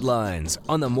for headlines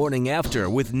on the morning after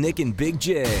with Nick and Big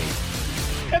J.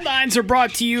 Headlines are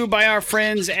brought to you by our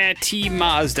friends at Team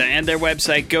Mazda and their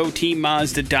website,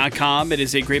 GoTeamMazda.com. It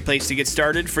is a great place to get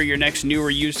started for your next new or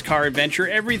used car adventure.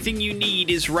 Everything you need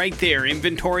is right there.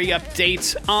 Inventory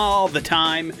updates all the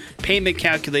time. Payment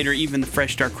calculator, even the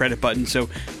Fresh Start credit button. So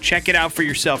check it out for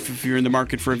yourself if you're in the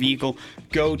market for a vehicle.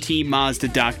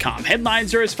 GoTeamMazda.com.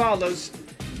 Headlines are as follows.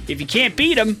 If you can't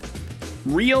beat them,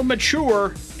 real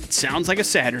mature. It sounds like a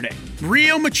Saturday.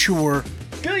 Real mature.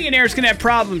 Billionaires can have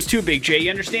problems too, Big J.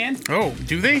 You understand? Oh,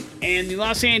 do they? And the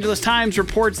Los Angeles Times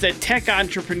reports that tech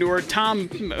entrepreneur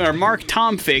Mark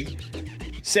Tomfig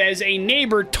says a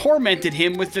neighbor tormented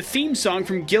him with the theme song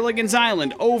from Gilligan's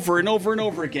Island over and over and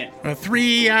over again. A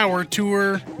 3-hour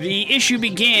tour. The issue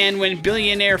began when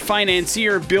billionaire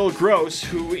financier Bill Gross,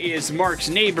 who is Mark's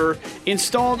neighbor,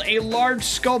 installed a large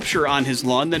sculpture on his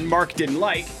lawn that Mark didn't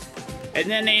like. And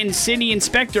then a city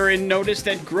inspector noticed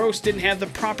that Gross didn't have the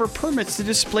proper permits to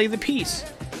display the piece.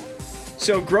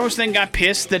 So Gross then got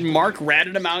pissed that Mark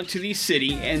ratted him out to the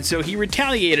city, and so he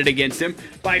retaliated against him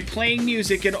by playing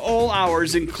music at all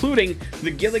hours, including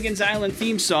the Gilligan's Island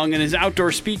theme song and his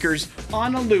outdoor speakers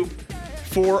on a loop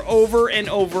for over and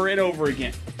over and over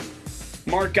again.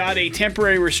 Mark got a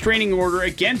temporary restraining order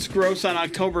against Gross on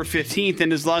October 15th,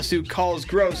 and his lawsuit calls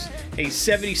Gross a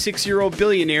 76-year-old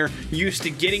billionaire used to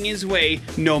getting his way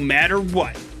no matter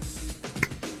what.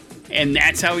 And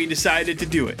that's how he decided to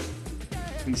do it.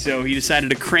 And so he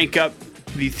decided to crank up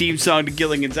the theme song to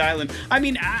Gilligan's Island. I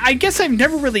mean, I guess I've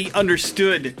never really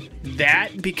understood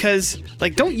that because,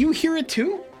 like, don't you hear it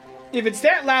too? If it's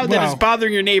that loud that it's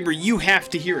bothering your neighbor, you have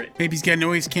to hear it. Maybe he's got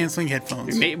noise-canceling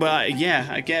headphones. Well, yeah,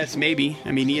 I guess, maybe.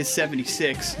 I mean, he is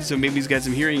 76, so maybe he's got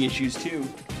some hearing issues, too.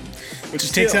 But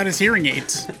Just takes out his hearing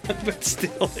aids. But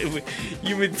still,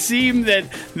 you would seem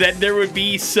that there would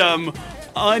be some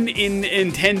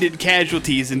unintended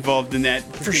casualties involved in that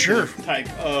For sure.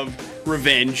 type of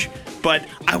revenge. But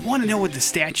I want to know what the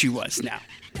statue was now.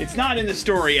 It's not in the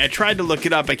story. I tried to look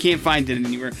it up. I can't find it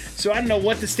anywhere. So I don't know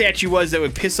what the statue was that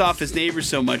would piss off his neighbors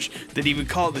so much that he would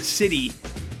call the city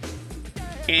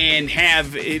and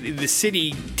have the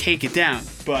city take it down.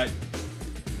 But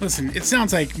listen, it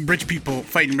sounds like rich people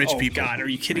fighting rich people. Oh, God, are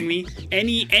you kidding me?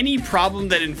 Any problem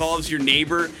that involves your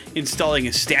neighbor installing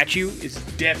a statue is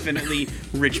definitely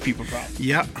rich people problem.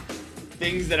 Yep.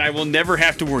 Things that I will never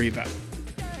have to worry about.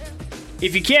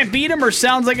 If you can't beat them or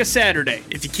sounds like a Saturday.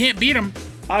 If you can't beat them.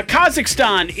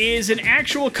 Kazakhstan is an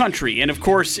actual country, and of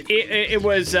course, it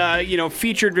was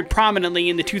featured prominently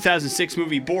in the 2006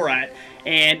 movie Borat,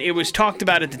 and it was talked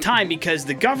about at the time because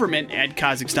the government at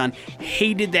Kazakhstan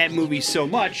hated that movie so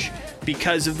much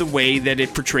because of the way that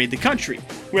it portrayed the country.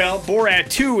 Well, Borat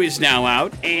 2 is now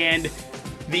out, and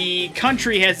the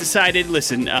country has decided,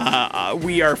 listen,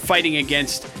 we are fighting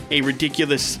against a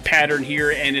ridiculous pattern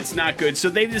here, and it's not good, so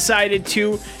they've decided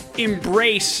to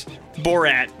embrace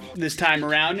Borat this time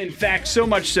around. In fact, so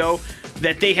much so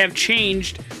that they have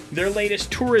changed their latest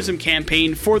tourism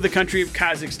campaign for the country of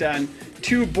Kazakhstan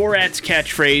to Borat's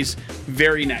catchphrase,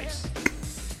 very nice.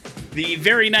 The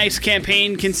Very Nice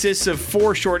campaign consists of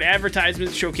 4 short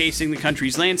advertisements showcasing the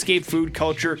country's landscape, food,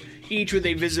 culture, each with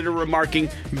a visitor remarking,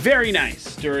 very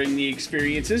nice, during the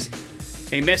experiences.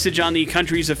 A message on the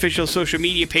country's official social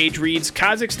media page reads,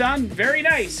 Kazakhstan, very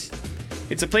nice.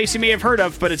 It's a place you may have heard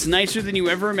of, but it's nicer than you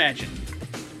ever imagined.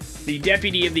 The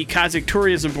deputy of the Kazakh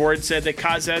Tourism Board said that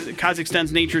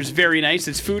Kazakhstan's nature is very nice,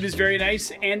 its food is very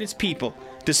nice, and its people,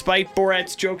 despite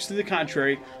Borat's jokes to the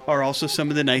contrary, are also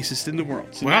some of the nicest in the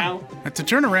world. So wow, that's a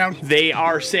turnaround. They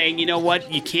are saying, you know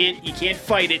what, you can't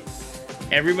fight it.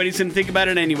 Everybody's going to think about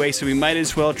it anyway, so we might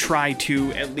as well try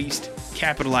to at least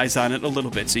capitalize on it a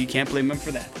little bit, so you can't blame them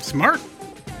for that. Smart.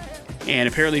 And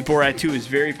apparently Borat 2 is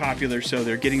very popular, so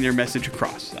they're getting their message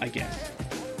across, I guess.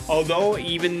 Although,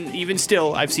 even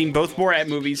still, I've seen both Borat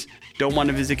movies. Don't want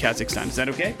to visit Kazakhstan. Is that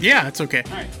okay? Yeah, it's okay.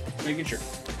 All right, making sure.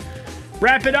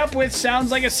 Wrap it up with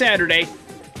Sounds Like a Saturday.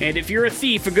 And if you're a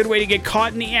thief, a good way to get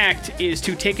caught in the act is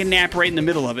to take a nap right in the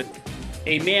middle of it.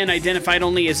 A man identified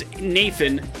only as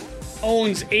Nathan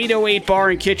owns 808 Bar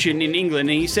and Kitchen in England,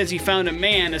 and he says he found a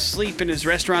man asleep in his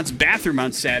restaurant's bathroom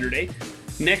on Saturday.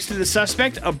 Next to the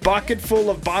suspect, a bucket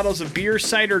full of bottles of beer,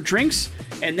 cider, drinks,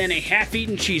 and then a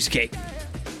half-eaten cheesecake.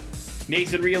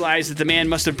 Nathan realized that the man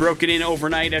must have broken in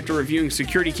overnight after reviewing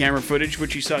security camera footage,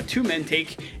 which he saw two men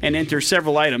take and enter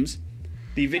several items.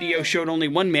 The video showed only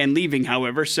one man leaving,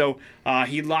 however, so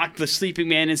he locked the sleeping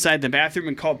man inside the bathroom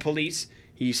and called police.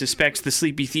 He suspects the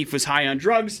sleepy thief was high on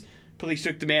drugs. Police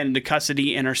took the man into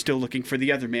custody and are still looking for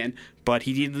the other man, but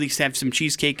he did at least have some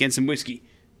cheesecake and some whiskey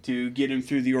to get him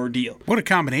through the ordeal. What a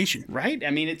combination. Right?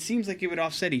 I mean, it seems like it would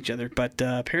offset each other, but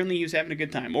apparently he was having a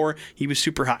good time, or he was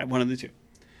super high, one of the two.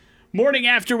 Morning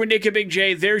After with Nick and Big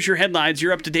J. There's your headlines.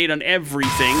 You're up to date on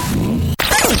everything.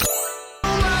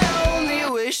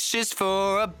 Wishes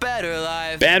for a better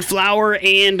life. Bad Flower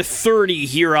and 30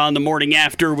 here on the Morning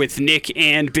After with Nick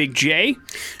and Big J.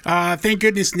 Thank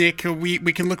goodness, Nick. We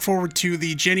can look forward to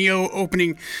the Jenny-O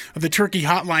opening of the Turkey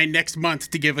Hotline next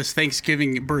month to give us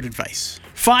Thanksgiving bird advice.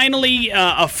 Finally,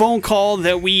 a phone call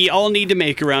that we all need to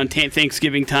make around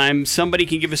Thanksgiving time. Somebody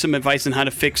can give us some advice on how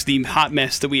to fix the hot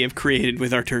mess that we have created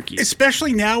with our turkeys.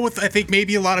 Especially now with, I think,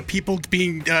 maybe a lot of people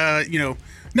being,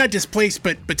 not displaced,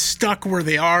 but stuck where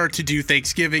they are to do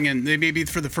Thanksgiving, and they maybe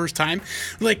for the first time,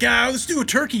 like, let's do a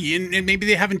turkey, and maybe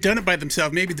they haven't done it by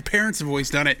themselves. Maybe the parents have always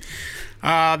done it.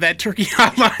 That turkey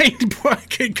hotline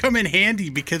could come in handy,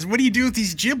 because what do you do with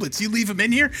these giblets? You leave them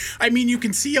in here? I mean, you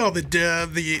can see all the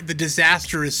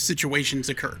disastrous situations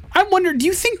occur. I wonder, do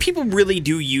you think people really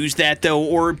do use that, though,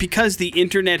 or because the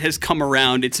internet has come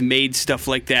around, it's made stuff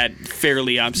like that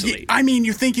fairly obsolete? I mean,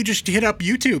 you think you just hit up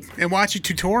YouTube and watch a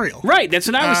tutorial. Right, that's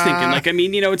what I was thinking. Like, I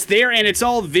mean, it's there and it's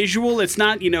all visual. It's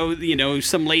not,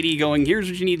 some lady going, here's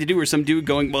what you need to do, or some dude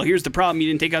going, well, here's the problem, you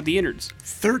didn't take out the innards.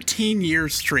 13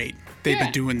 years straight they've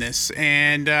been doing this,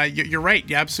 and you're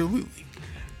right, absolutely.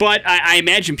 But I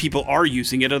imagine people are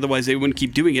using it, otherwise they wouldn't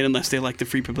keep doing it unless they like the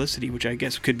free publicity, which I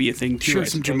guess could be a thing too. Sure,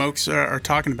 some jamokes are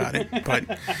talking about it,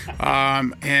 but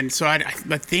and so I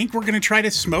think we're going to try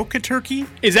to smoke a turkey.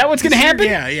 Is that what's going to happen?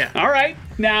 Yeah. All right.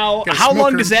 Now, how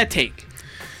long does that take?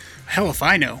 Hell if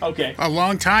I know. Okay. A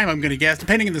long time, I'm going to guess,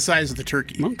 depending on the size of the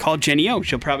turkey. Well, call Jenny-O.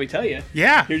 She'll probably tell you.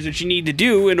 Yeah. Here's what you need to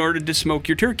do in order to smoke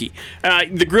your turkey.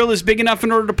 The grill is big enough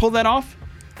in order to pull that off?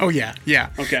 Oh, yeah.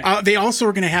 Okay. They also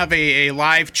are going to have a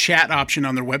live chat option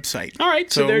on their website. All right.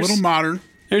 So a little modern.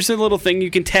 There's a little thing you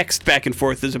can text back and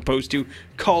forth as opposed to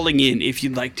calling in if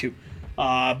you'd like to.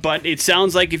 But it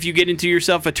sounds like if you get into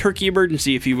yourself a turkey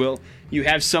emergency, if you will, you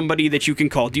have somebody that you can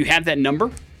call. Do you have that number?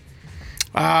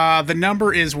 The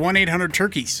number is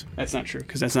 1-800-TURKEYS. That's not true,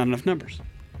 because that's not enough numbers.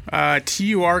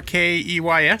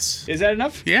 TURKEYS. Is that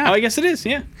enough? Yeah. Oh, I guess it is,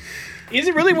 yeah. Is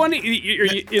it really one?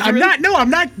 I'm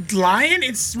not lying.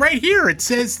 It's right here. It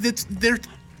says that's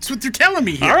what they're telling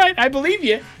me here. All right, I believe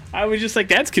you. I was just like,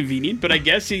 that's convenient, but I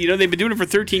guess, they've been doing it for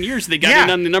 13 years, so they got in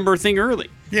on the number thing early.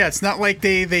 Yeah, it's not like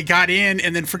they got in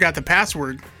and then forgot the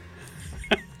password.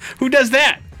 Who does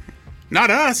that? Not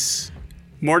us.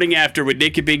 Morning After with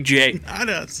Nick and Big J. Not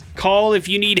us. Call if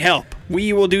you need help.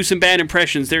 We will do some bad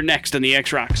impressions. They're next on the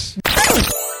X-Rocks.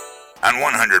 On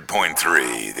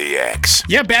 100.3, The X.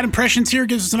 Yeah, Bad Impressions here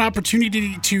gives us an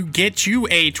opportunity to get you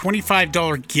a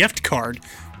 $25 gift card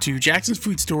to Jackson's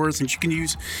Food Stores, and you can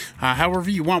use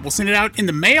however you want. We'll send it out in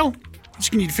the mail. You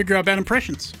just need to figure out Bad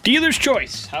Impressions. Dealer's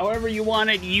choice. However you want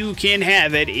it, you can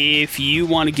have it if you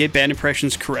want to get Bad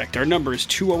Impressions correct. Our number is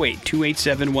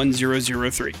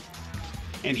 208-287-1003.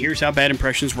 And here's how Bad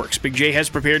Impressions works. Big J has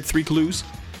prepared 3 clues.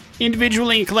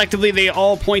 Individually and collectively, they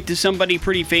all point to somebody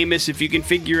pretty famous. If you can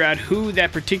figure out who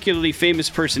that particularly famous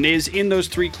person is in those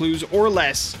 3 clues or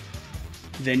less,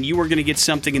 then you are going to get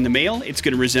something in the mail. It's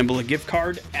going to resemble a gift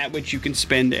card at which you can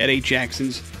spend at a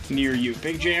Jackson's near you.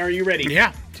 Big J, are you ready?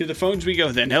 Yeah. To the phones we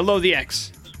go then. Hello, the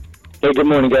X. Hey, good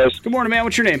morning, guys. Good morning, man.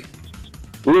 What's your name?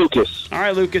 Lucas. All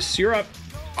right, Lucas, you're up.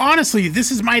 Honestly, this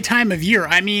is my time of year.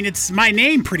 I mean, it's my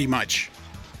name pretty much.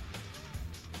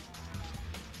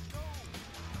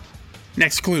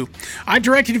 Next clue. I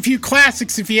directed a few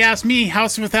classics, if you ask me.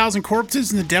 House of a Thousand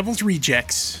Corpses and The Devil's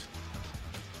Rejects.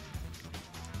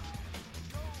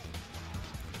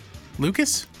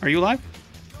 Lucas? Are you alive?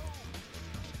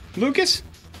 Lucas?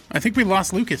 I think we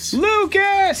lost Lucas.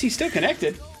 Lucas! He's still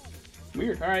connected.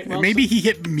 Weird. All right. Well, maybe he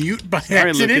hit mute by accident. All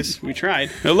right, Lucas. We tried.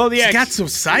 Hello, the X. He got so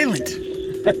silent.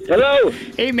 Hello.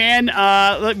 Hey, man.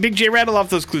 Let Big J rattle off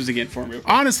those clues again for me.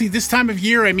 Honestly, this time of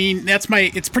year, I mean,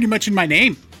 it's pretty much in my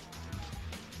name.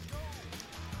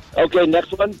 Okay,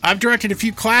 next one. I've directed a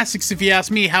few classics, if you ask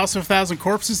me. House of a Thousand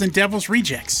Corpses and Devil's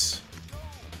Rejects.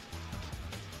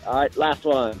 All right, last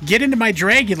one. Get Into My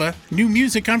Dragula, new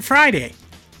music on Friday.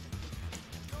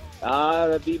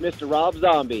 That'd be Mr. Rob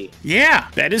Zombie. Yeah.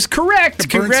 That is correct. To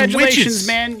burn some Congratulations, witches.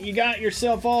 man. You got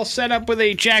yourself all set up with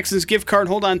a Jackson's gift card.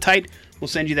 Hold on tight. We'll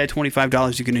send you that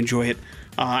 $25. You can enjoy it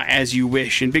as you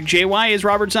wish. And Big J, why is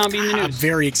Robert Zombie in the I'm news?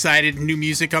 very excited. New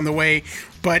music on the way,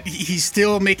 but he's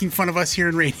still making fun of us here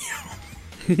in radio.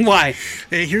 Why?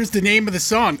 Here's the name of the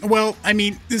song. Well, I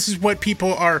mean, this is what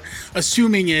people are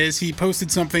assuming is he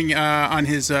posted something on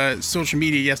his social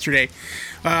media yesterday.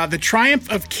 The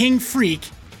Triumph of King Freak,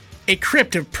 a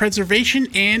crypt of preservation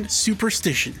and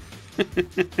superstition.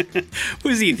 Who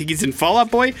is he? Think he's in Fall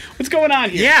Out Boy? What's going on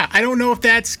here? Yeah, I don't know if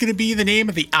that's going to be the name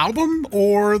of the album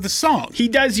or the song. He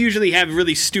does usually have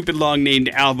really stupid long named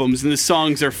albums, and the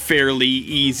songs are fairly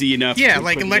easy enough. Yeah, to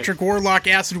like put Electric Warlock,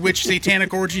 Acid Witch,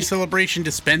 Satanic Orgy Celebration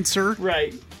Dispenser.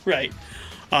 Right.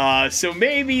 So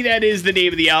maybe that is the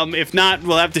name of the album. If not,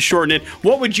 we'll have to shorten it.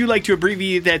 What would you like to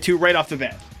abbreviate that to right off the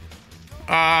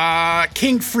bat?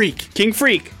 King Freak. King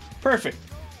Freak. Perfect.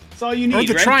 That's all you need, Or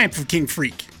the right? Triumph of King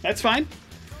Freak. That's fine.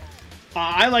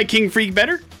 I like King Freak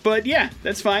better, but yeah,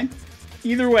 that's fine.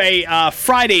 Either way,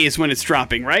 Friday is when it's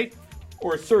dropping, right?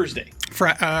 Or Thursday?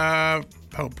 Oh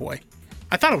boy,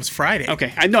 I thought it was Friday.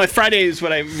 Okay, I know Friday is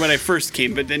when I first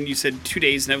came, but then you said 2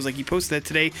 days, and I was like, you posted that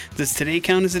today. Does today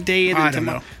count as a day? I don't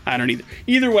know. I don't either.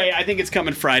 Either way, I think it's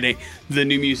coming Friday, the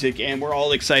new music, and we're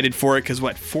all excited for it because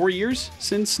 4 years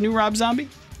since new Rob Zombie?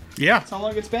 Yeah. That's how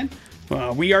long it's been?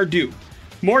 We are due.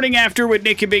 Morning After with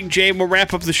Nick and Big J. We'll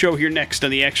wrap up the show here next on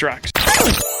the X-Rocks.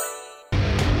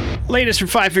 Latest from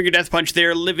Five Finger Death Punch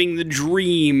there. Living the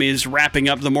Dream is wrapping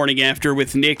up the Morning After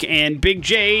with Nick and Big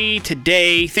J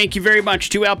today. Thank you very much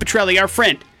to Al Petrelli, our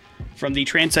friend from the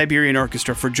Trans-Siberian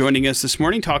Orchestra, for joining us this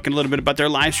morning, talking a little bit about their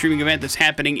live streaming event that's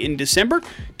happening in December.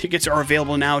 Tickets are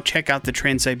available now. Check out the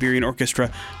Trans-Siberian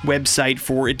Orchestra website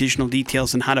for additional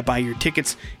details on how to buy your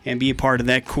tickets and be a part of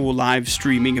that cool live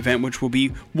streaming event, which will be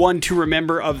one to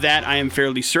remember of that, I am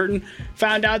fairly certain.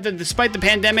 Found out that despite the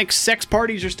pandemic, sex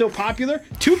parties are still popular.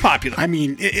 Too popular. I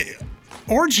mean,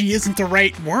 orgy isn't the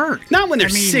right word. Not when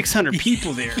there's 600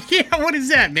 people there. Yeah, what is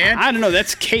that, man? I don't know.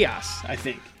 That's chaos, I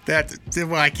think.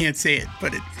 Well, I can't say it,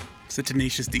 but it's a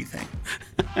Tenacious D thing.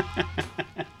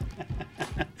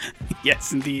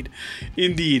 Yes, indeed.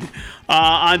 Indeed.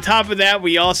 On top of that,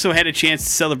 we also had a chance to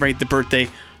celebrate the birthday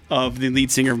of the lead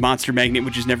singer of Monster Magnet,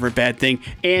 which is never a bad thing.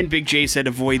 And Big J said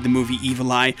avoid the movie Evil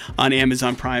Eye on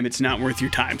Amazon Prime. It's not worth your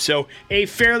time. So a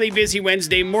fairly busy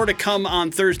Wednesday. More to come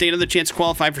on Thursday. Another chance to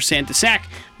qualify for Santa Sack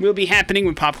will be happening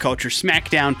with Pop Culture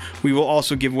Smackdown. We will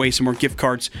also give away some more gift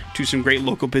cards to some great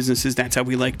local businesses. That's how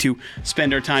we like to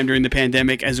spend our time during the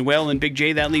pandemic as well. And Big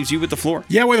J, that leaves you with the floor.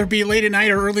 Yeah, whether it be late at night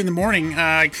or early in the morning,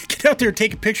 get out there and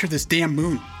take a picture of this damn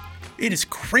moon. It is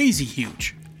crazy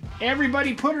huge.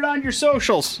 Everybody put it on your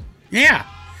socials. Yeah.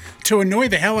 To annoy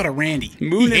the hell out of Randy.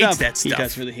 Moon he it hates up. that stuff. He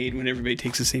does really hate when everybody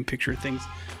takes the same picture of things.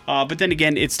 But then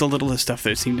again, it's the littlest stuff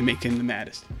that seem to make him the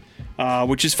maddest.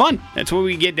 Which is fun. That's what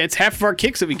we get. That's half of our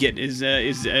kicks that we get is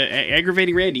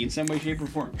aggravating Randy in some way, shape, or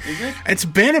form. Is it? It's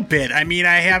been a bit. I mean,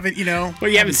 I haven't,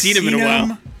 Well, you haven't seen him in a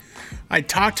while. I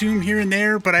talked to him here and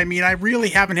there, but I mean, I really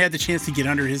haven't had the chance to get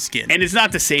under his skin. And it's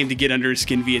not the same to get under his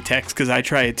skin via text, because I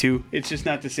try it too. It's just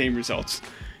not the same results.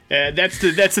 That's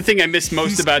the thing I miss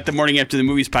most about the Morning After the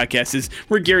Movies podcast is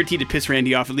we're guaranteed to piss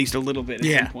Randy off at least a little bit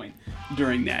at some point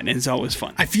during that, and it's always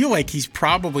fun. I feel like he's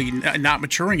probably not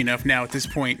maturing enough now at this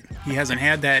point. He hasn't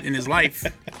had that in his life.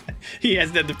 He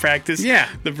hasn't had the practice. Yeah.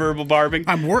 The verbal barbing.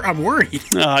 I'm worried.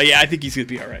 Yeah, I think he's going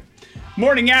to be all right.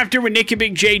 Morning After with Nick and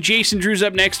Big J. Jason Drew's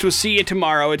up next. We'll see you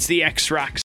tomorrow. It's the X-Rocks.